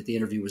relieved that the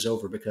interview was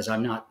over, because I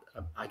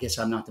guess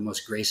I'm not the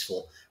most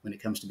graceful when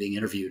it comes to being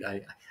interviewed.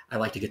 I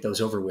like to get those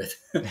over with.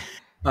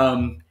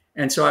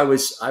 And so I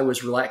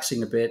was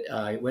relaxing a bit.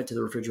 I went to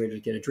the refrigerator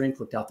to get a drink,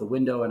 looked out the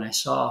window, and I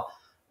saw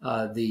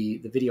the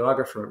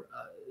videographer,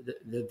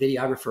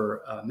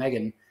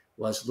 Megan,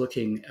 was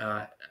looking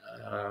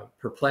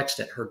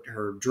perplexed at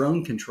her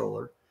drone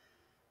controller.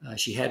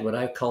 She had what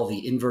I call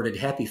the inverted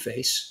happy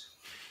face.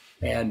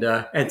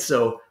 And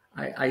so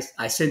I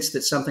sensed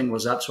that something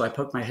was up, so I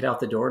poked my head out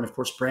the door. And of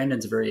course,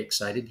 Brandon's very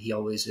excited. He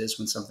always is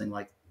when something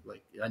like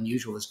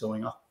unusual is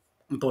going on.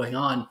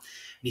 And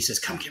he says,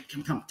 come,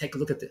 take a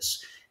look at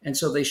this. And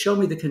so they show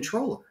me the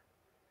controller,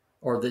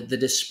 or the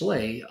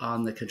display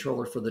on the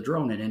controller for the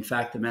drone. And in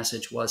fact, the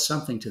message was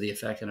something to the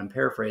effect, and I'm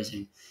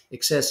paraphrasing,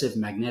 excessive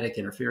magnetic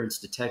interference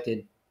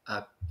detected.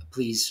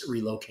 Please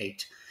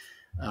relocate.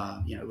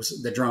 It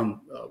was the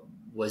drone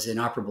was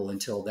inoperable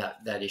until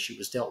that issue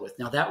was dealt with.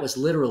 Now, that was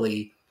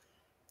literally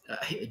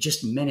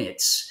just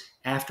minutes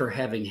after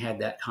having had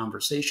that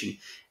conversation.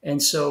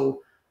 And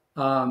so,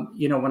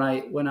 when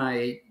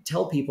I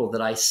tell people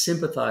that I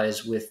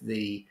sympathize with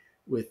the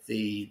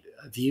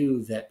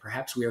view that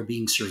perhaps we are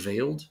being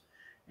surveilled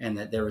and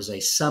that there is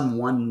a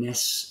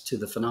someoneness to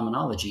the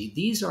phenomenology,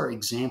 these are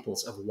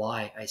examples of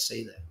why I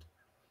say that.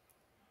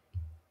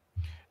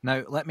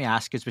 Now, let me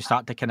ask, as we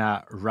start to kind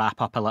of wrap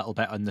up a little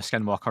bit on the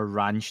Skinwalker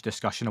Ranch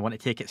discussion, I want to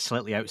take it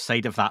slightly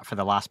outside of that for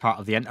the last part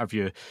of the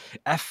interview.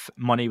 If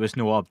money was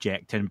no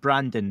object, and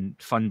Brandon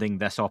funding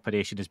this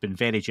operation has been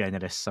very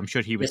generous, I'm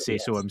sure he would say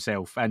so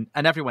himself, and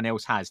everyone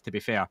else has, to be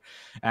fair.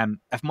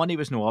 If money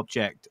was no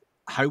object,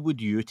 how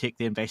would you take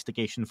the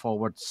investigation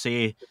forward?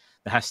 Say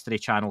the History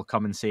Channel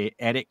come and say,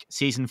 Erik,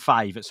 season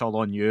 5, it's all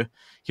on you.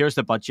 Here's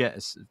the budget.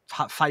 It's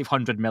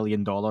 $500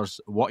 million.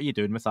 What are you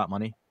doing with that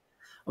money?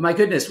 Oh my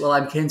goodness. Well,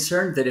 I'm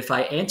concerned that if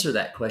I answer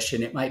that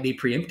question, it might be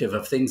preemptive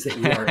of things that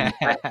we are in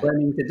fact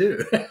planning to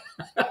do.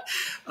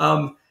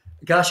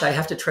 Gosh, I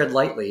have to tread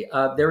lightly.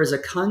 There is a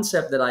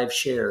concept that I've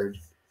shared.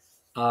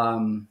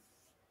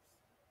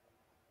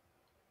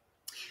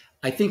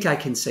 I think I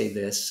can say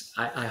this.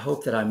 I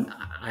hope that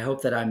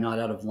I'm not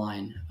out of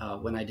line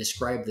when I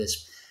describe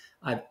this.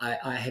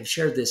 I have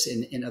shared this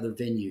in other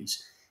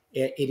venues.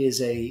 It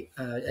is a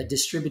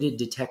distributed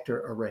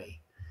detector array.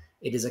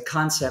 It is a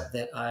concept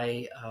that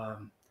I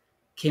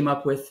came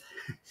up with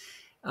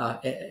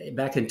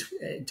back in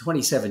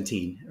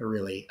 2017,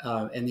 really.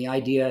 And the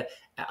idea,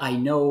 I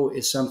know,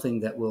 is something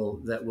that will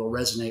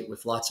resonate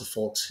with lots of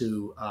folks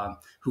who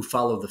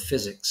follow the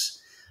physics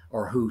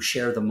or who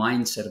share the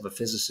mindset of a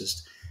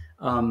physicist.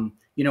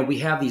 We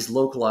have these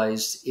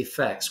localized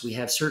effects. We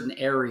have certain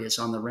areas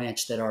on the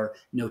ranch that are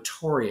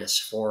notorious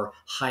for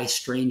high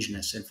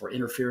strangeness and for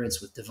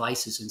interference with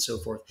devices and so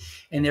forth.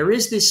 And there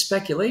is this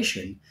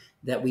speculation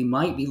that we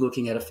might be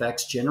looking at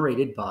effects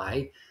generated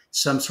by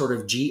some sort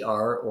of GR,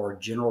 or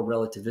general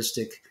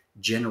relativistic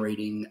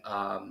generating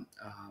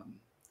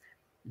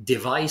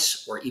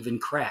device, or even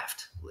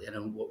craft.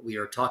 What we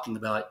are talking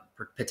about,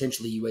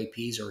 potentially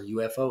UAPs or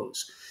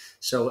UFOs.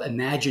 So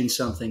imagine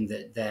something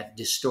that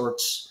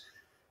distorts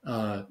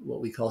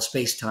what we call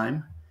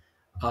space-time.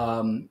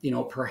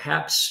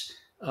 Perhaps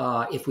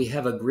if we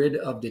have a grid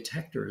of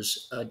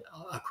detectors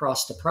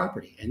across the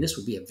property, and this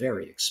would be a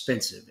very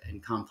expensive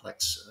and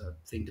complex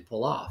thing to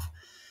pull off.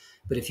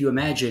 But if you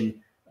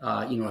imagine,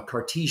 a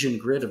Cartesian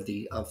grid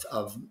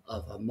of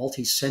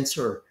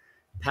multi-sensor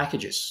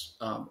packages,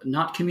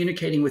 not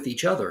communicating with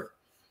each other,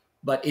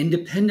 but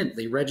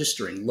independently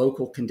registering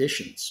local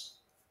conditions,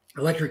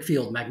 electric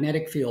field,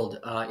 magnetic field,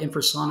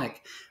 infrasonic,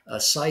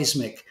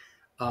 seismic,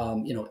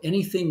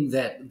 anything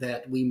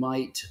that we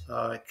might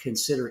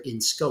consider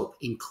in scope,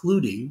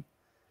 including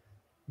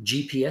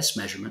GPS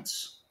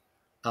measurements,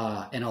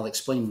 and I'll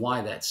explain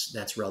why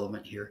that's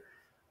relevant here.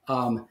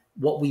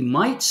 What we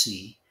might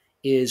see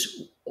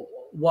is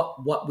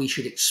what we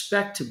should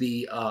expect to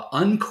be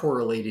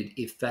uncorrelated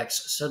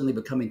effects suddenly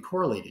becoming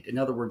correlated. In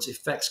other words,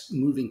 effects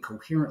moving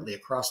coherently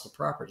across the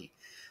property,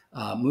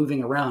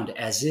 moving around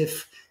as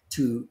if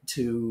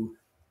to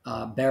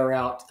bear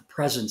out the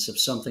presence of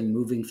something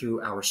moving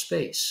through our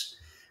space.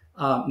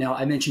 Now,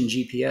 I mentioned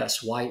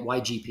GPS. Why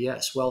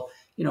GPS? Well,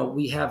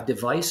 we have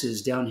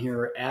devices down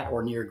here at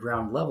or near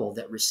ground level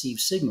that receive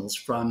signals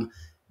from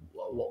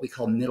what we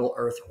call middle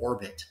Earth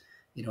orbit.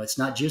 It's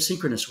not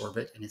geosynchronous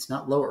orbit and it's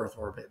not low Earth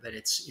orbit, but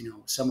it's,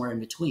 somewhere in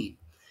between.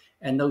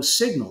 And those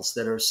signals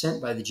that are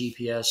sent by the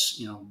GPS,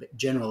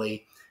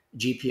 generally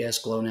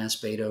GPS,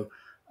 GLONASS, BETA,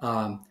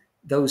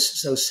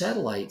 those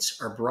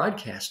satellites are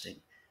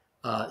broadcasting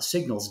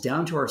signals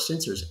down to our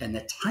sensors, and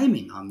the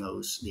timing on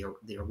those,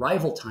 the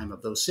arrival time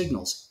of those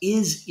signals,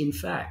 is in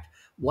fact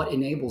what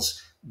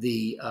enables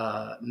the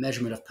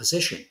measurement of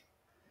position.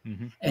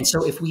 Mm-hmm. And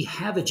so if we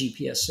have a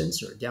GPS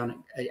sensor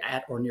down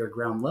at or near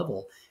ground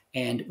level,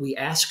 and we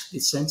ask the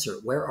sensor,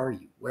 where are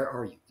you? Where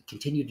are you? We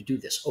continue to do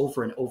this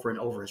over and over and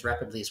over as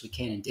rapidly as we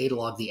can and data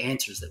log the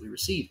answers that we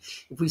receive.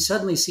 If we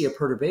suddenly see a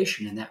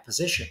perturbation in that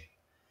position,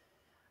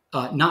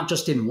 not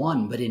just in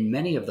one, but in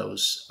many of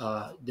those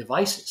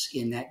devices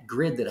in that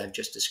grid that I've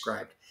just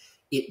described,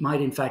 it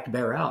might in fact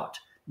bear out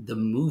the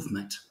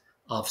movement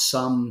of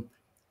something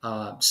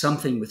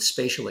with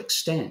spatial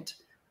extent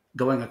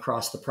going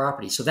across the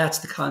property. So that's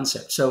the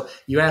concept. So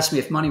you asked me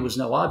if money was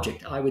no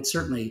object. I would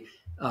certainly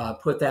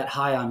put that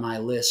high on my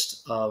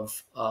list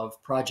of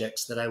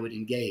projects that I would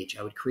engage.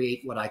 I would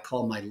create what I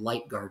call my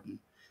light garden,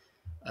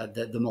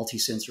 the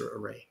multi-sensor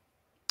array.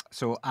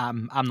 So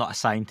I'm not a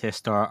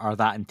scientist or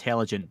that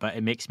intelligent, but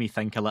it makes me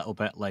think a little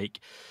bit like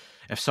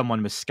if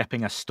someone was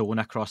skipping a stone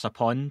across a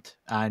pond,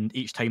 and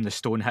each time the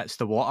stone hits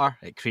the water,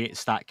 it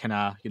creates that kind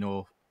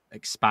of,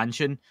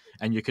 expansion,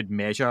 and you could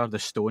measure the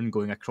stone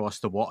going across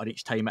the water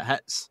each time it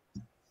hits.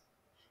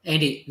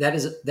 Andy, that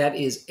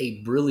is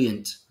a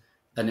brilliant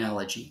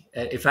analogy.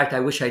 In fact, I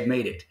wish I'd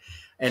made it.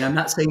 And I'm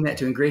not saying that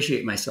to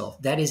ingratiate myself.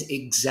 That is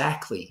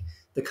exactly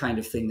the kind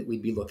of thing that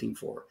we'd be looking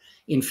for.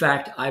 In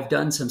fact, I've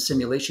done some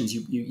simulations.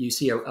 You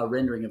see a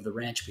rendering of the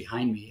ranch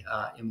behind me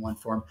in one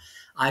form.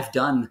 I've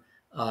done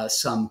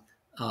some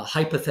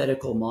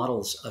hypothetical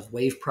models of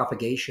wave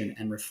propagation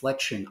and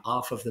reflection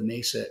off of the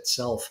mesa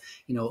itself,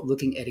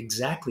 looking at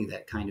exactly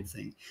that kind of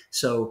thing.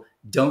 So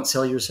don't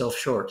sell yourself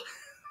short.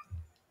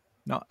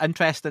 No,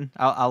 interesting.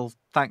 I'll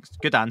thanks.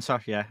 Good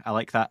answer. Yeah, I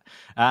like that.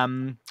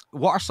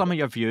 What are some of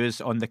your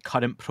views on the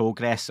current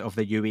progress of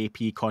the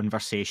UAP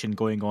conversation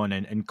going on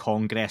in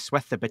Congress,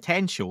 with the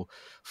potential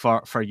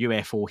for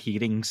UFO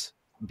hearings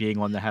being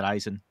on the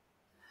horizon?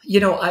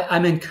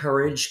 I'm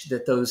encouraged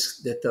that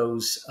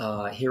those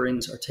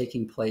hearings are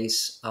taking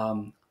place.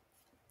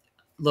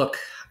 Look,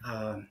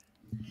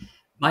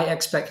 my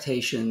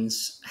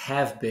expectations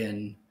have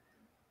been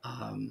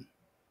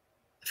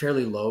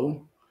fairly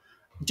low.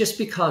 just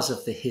because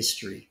of the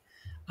history.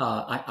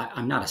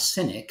 I'm not a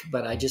cynic,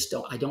 but I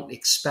don't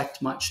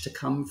expect much to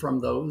come from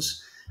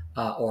those.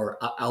 Or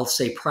I'll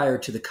say prior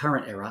to the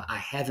current era, I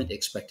haven't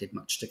expected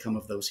much to come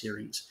of those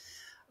hearings.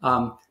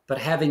 But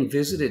having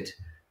visited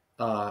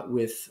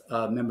with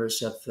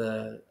members of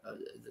the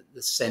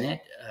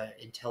Senate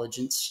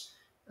Intelligence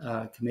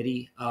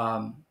Committee,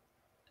 and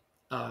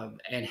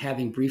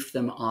having briefed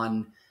them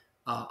on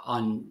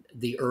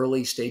the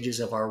early stages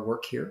of our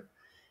work here,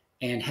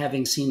 and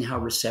having seen how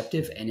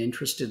receptive and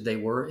interested they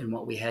were in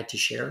what we had to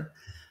share,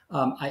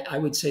 I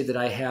would say that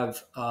I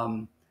have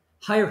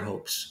higher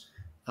hopes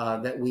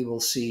that we will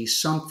see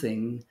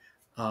something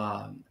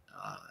that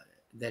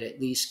at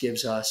least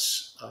gives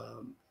us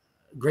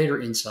greater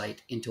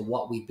insight into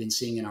what we've been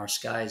seeing in our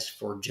skies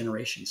for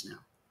generations now.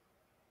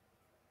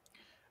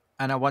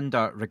 And I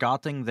wonder,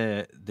 regarding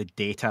the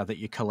data that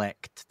you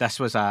collect, this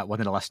was one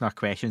of the listener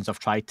questions. I've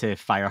tried to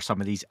fire some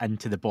of these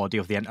into the body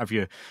of the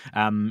interview.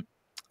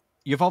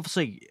 You've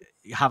obviously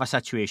have a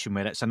situation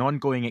where it's an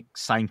ongoing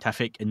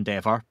scientific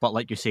endeavour, but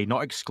like you say,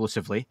 not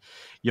exclusively.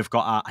 You've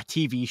got a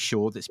TV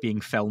show that's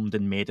being filmed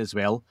and made as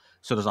well.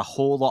 So there's a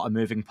whole lot of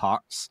moving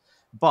parts.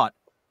 But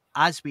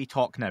as we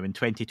talk now in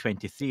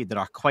 2023, there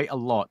are quite a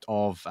lot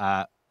of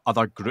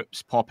other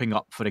groups popping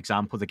up. For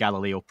example, the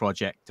Galileo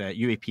Project,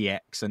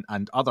 UAPX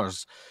and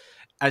others.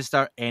 Is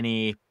there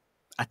any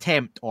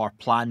attempt or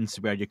plans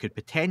where you could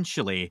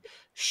potentially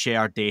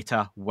share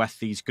data with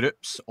these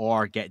groups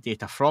or get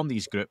data from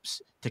these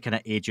groups to kind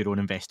of aid your own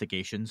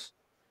investigations?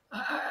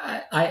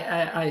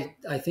 I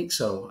think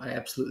so. I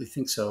absolutely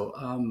think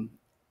so.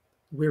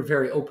 We're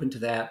very open to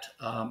that.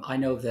 I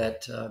know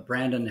that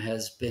Brandon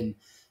has been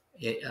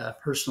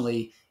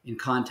personally in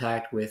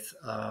contact with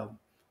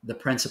the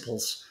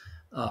principals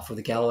for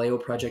the Galileo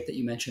project that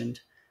you mentioned.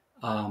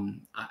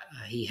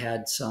 He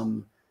had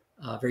some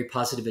very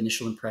positive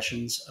initial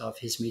impressions of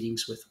his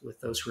meetings with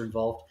those who are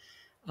involved.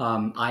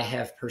 I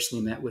have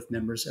personally met with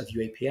members of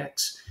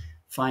UAPX,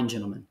 fine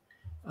gentlemen.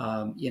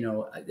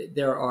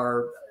 There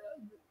are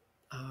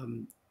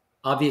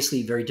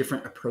obviously very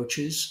different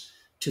approaches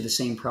to the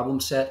same problem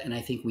set, and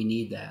I think we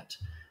need that.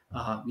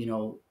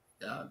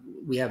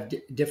 We have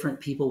different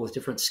people with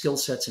different skill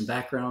sets and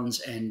backgrounds,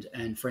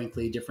 and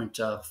frankly, different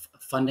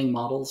funding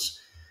models.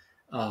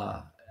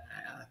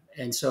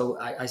 And so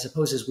I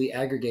suppose as we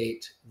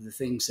aggregate the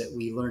things that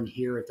we learn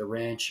here at the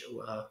ranch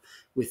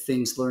with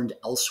things learned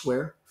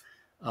elsewhere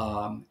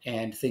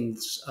and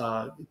things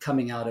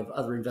coming out of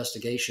other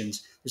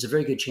investigations, there's a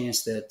very good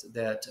chance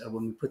that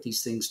when we put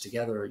these things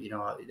together,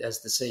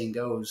 as the saying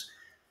goes,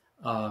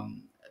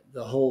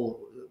 the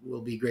whole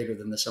will be greater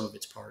than the sum of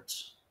its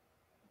parts.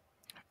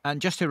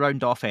 And just to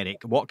round off,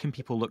 Erik, what can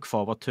people look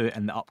forward to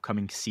in the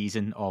upcoming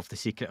season of The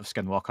Secret of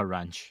Skinwalker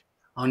Ranch?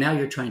 Oh, now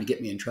you're trying to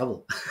get me in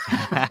trouble.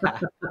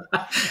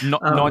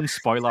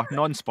 Non-spoiler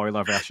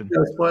version.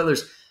 No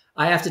spoilers.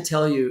 I have to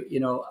tell you,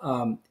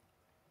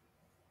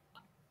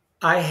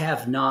 I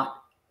have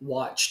not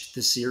watched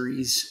the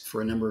series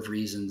for a number of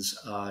reasons.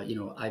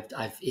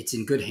 It's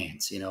in good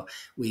hands.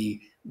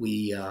 We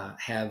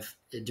have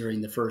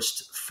during the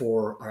first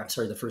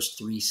the first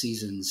 3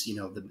 seasons,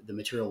 the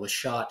material was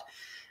shot.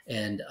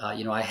 And,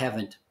 I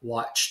haven't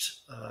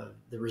watched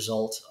the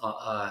result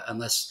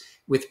unless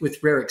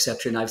with rare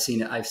exception, I've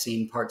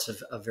seen parts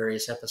of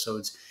various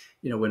episodes.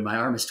 When my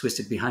arm is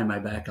twisted behind my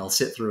back, I'll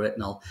sit through it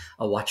and I'll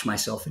watch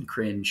myself and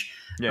cringe.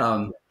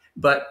 Yeah.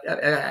 But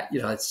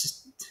it's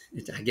just,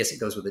 I guess it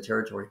goes with the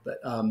territory. But,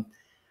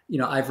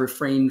 I've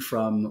refrained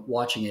from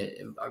watching it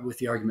with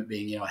the argument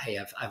being, hey,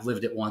 I've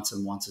lived it once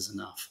and once is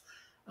enough.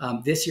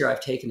 This year,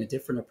 I've taken a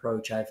different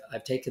approach.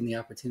 I've taken the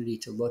opportunity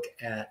to look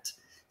at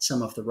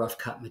some of the rough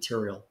cut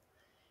material.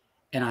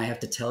 And I have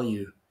to tell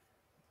you,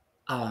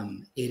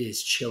 it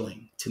is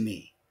chilling to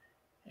me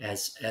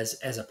as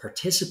a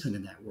participant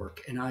in that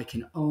work. And I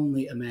can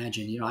only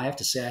imagine, I have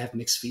to say I have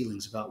mixed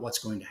feelings about what's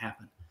going to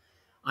happen.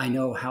 I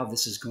know how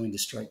this is going to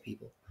strike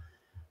people.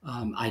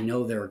 I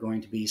know there are going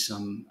to be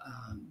some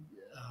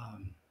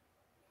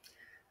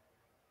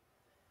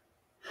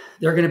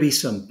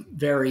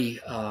very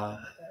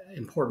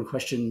important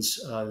questions.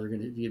 There are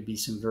going to be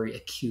some very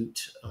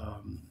acute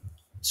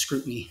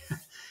scrutiny,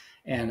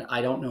 and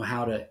I don't know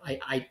how to.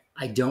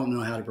 I don't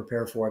know how to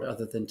prepare for it,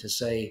 other than to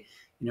say,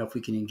 if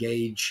we can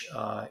engage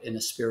in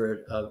a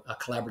spirit of a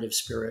collaborative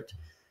spirit,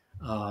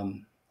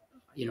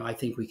 I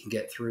think we can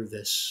get through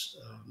this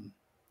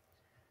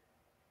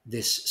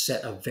this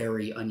set of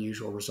very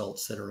unusual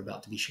results that are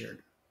about to be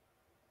shared,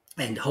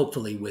 and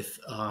hopefully with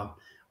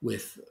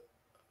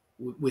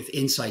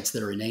insights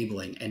that are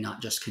enabling and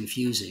not just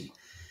confusing.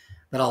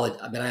 But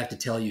I have to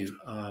tell you,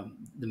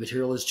 the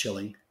material is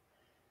chilling.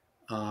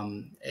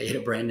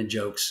 Brandon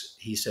jokes.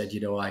 He said,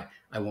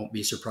 I won't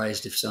be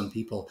surprised if some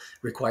people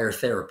require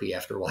therapy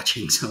after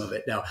watching some of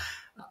it. Now,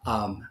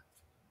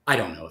 I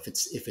don't know if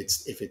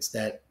it's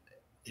that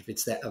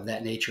of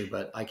that nature,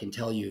 but I can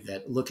tell you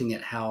that looking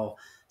at how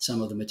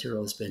some of the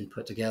material has been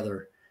put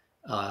together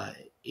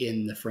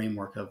in the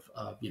framework of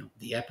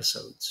the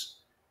episodes,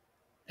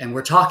 and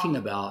we're talking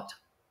about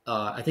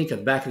I think the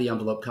back of the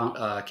envelope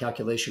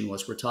calculation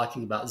was we're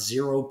talking about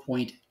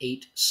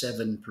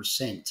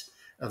 0.87%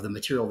 of the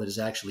material that is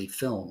actually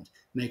filmed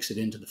makes it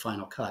into the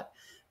final cut.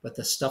 But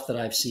the stuff that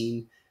I've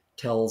seen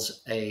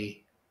tells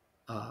a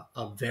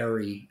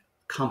very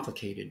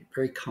complicated,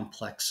 very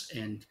complex,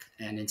 and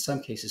in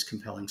some cases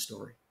compelling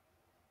story.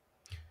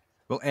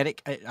 Well,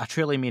 Erik, I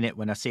truly mean it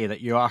when I say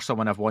that you are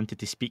someone I've wanted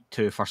to speak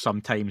to for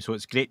some time, so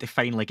it's great to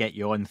finally get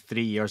you on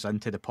 3 years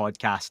into the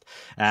podcast.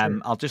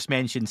 Sure. I'll just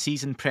mention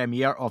season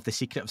premiere of The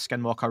Secret of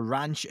Skinwalker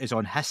Ranch is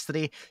on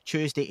History,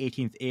 Tuesday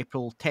 18th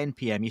April, 10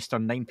 p.m.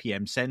 Eastern, 9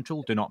 p.m.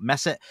 Central. Do not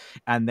miss it.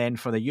 And then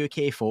for the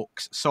UK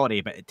folks,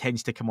 sorry, but it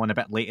tends to come on a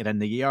bit later in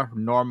the year.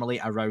 Normally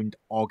around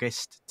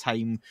August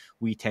time,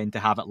 we tend to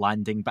have it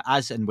landing, but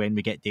as and when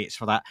we get dates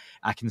for that,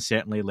 I can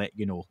certainly let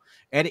you know.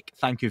 Erik,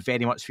 thank you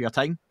very much for your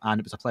time, and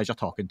it was a pleasure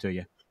talking to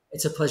you.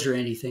 It's a pleasure,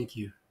 Andy. Thank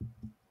you.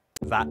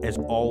 That is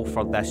all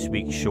for this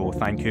week's show.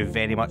 Thank you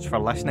very much for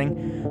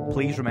listening.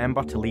 Please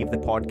remember to leave the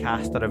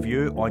podcast a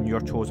review on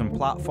your chosen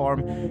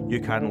platform. You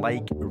can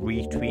like,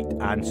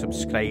 retweet and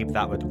subscribe.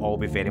 That would all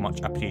be very much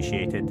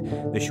appreciated.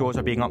 The shows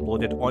are being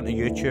uploaded onto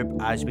YouTube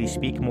as we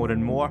speak more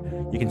and more.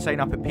 You can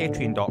sign up at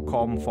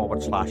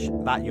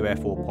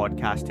patreon.com/thatUFO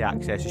podcast to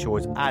access the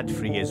shows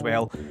ad-free as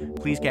well.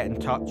 Please get in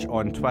touch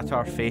on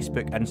Twitter,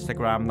 Facebook,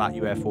 Instagram, That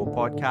UFO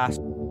Podcast.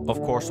 Of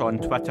course, on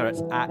Twitter,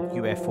 it's at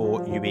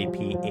UFO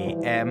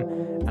UAPAM.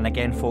 And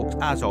again, folks,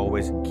 as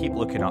always, keep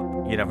looking up.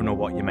 You never know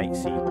what you might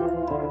see. It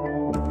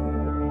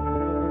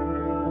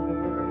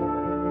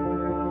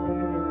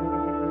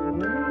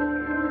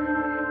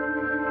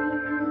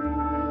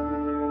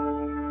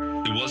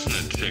wasn't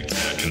a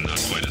tic-tac and not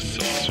quite a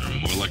saucer,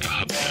 more like a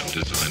hubcap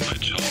designed by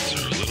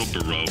Chaucer, a little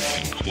Baroque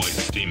and quite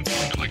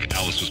steampunk, like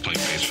Alice was playing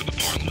bass for the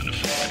Parliament of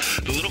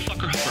Folk. The little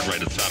fucker hovered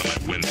right outside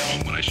of my window,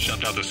 and when I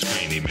shoved out the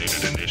screen, he made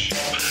it an issue.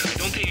 I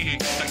don't think he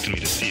expected me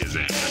to see his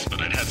ass, but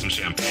I'd had some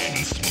champagne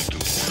and smoked a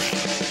little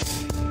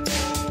grass.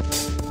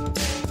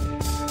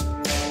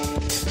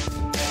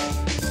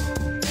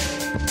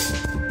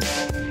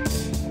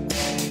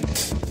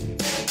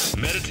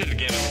 Meditative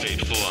game of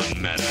Fateful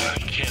on Meta. I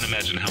can't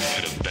imagine how it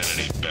could have been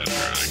any better.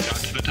 I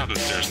got to the top of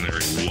the stairs and there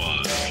he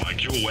was. I'm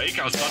like, you awake?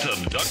 I was about to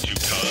abduct you,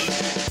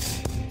 cuz.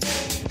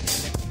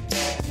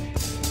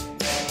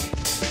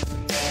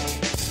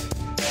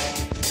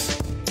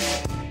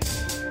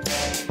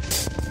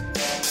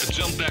 I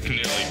jumped back and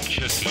nearly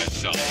kissed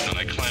myself, and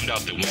I climbed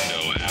out the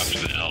window after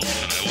the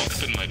elf, and I woke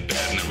up in my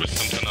bed and there was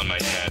something on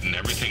my head and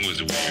everything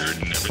was weird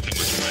and everything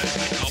was red.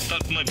 And I called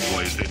out to my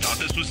boys. They thought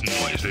this was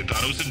noise. They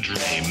thought it was a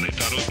dream. They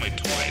thought it was my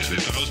toys. They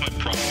thought it was my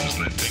problems,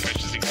 and they think I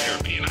should seek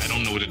therapy, and I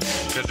don't know what to do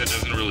because it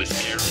doesn't really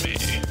scare me.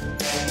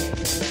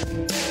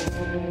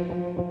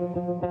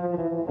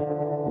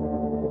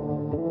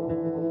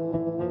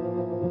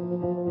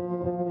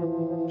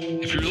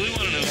 If you really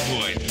want to know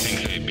who I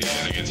think I'd be, I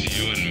think it's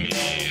you and me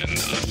and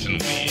us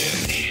and we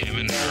and him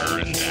and her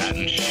and that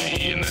and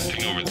she and that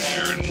thing over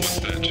there and what's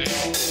that, Jake?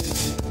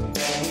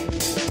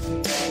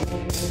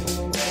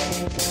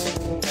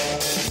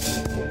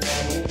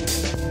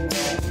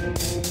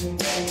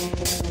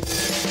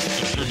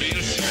 But for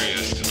being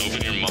serious,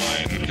 open your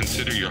mind,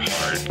 consider your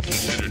heart,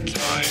 consider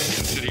time,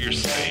 consider your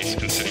space,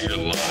 consider your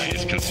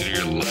lies, consider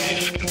your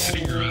life, consider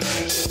your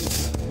eyes.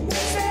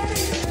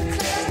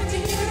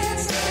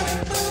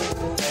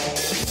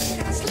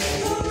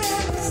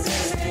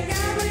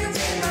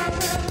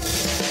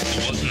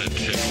 It wasn't a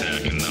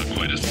tic-tac and not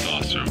quite a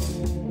saucer.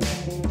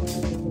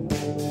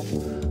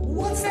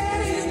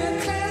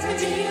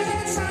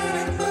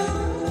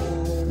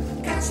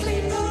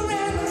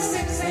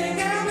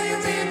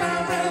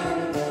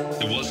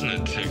 It wasn't a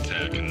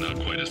tic-tac and not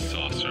quite a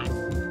saucer.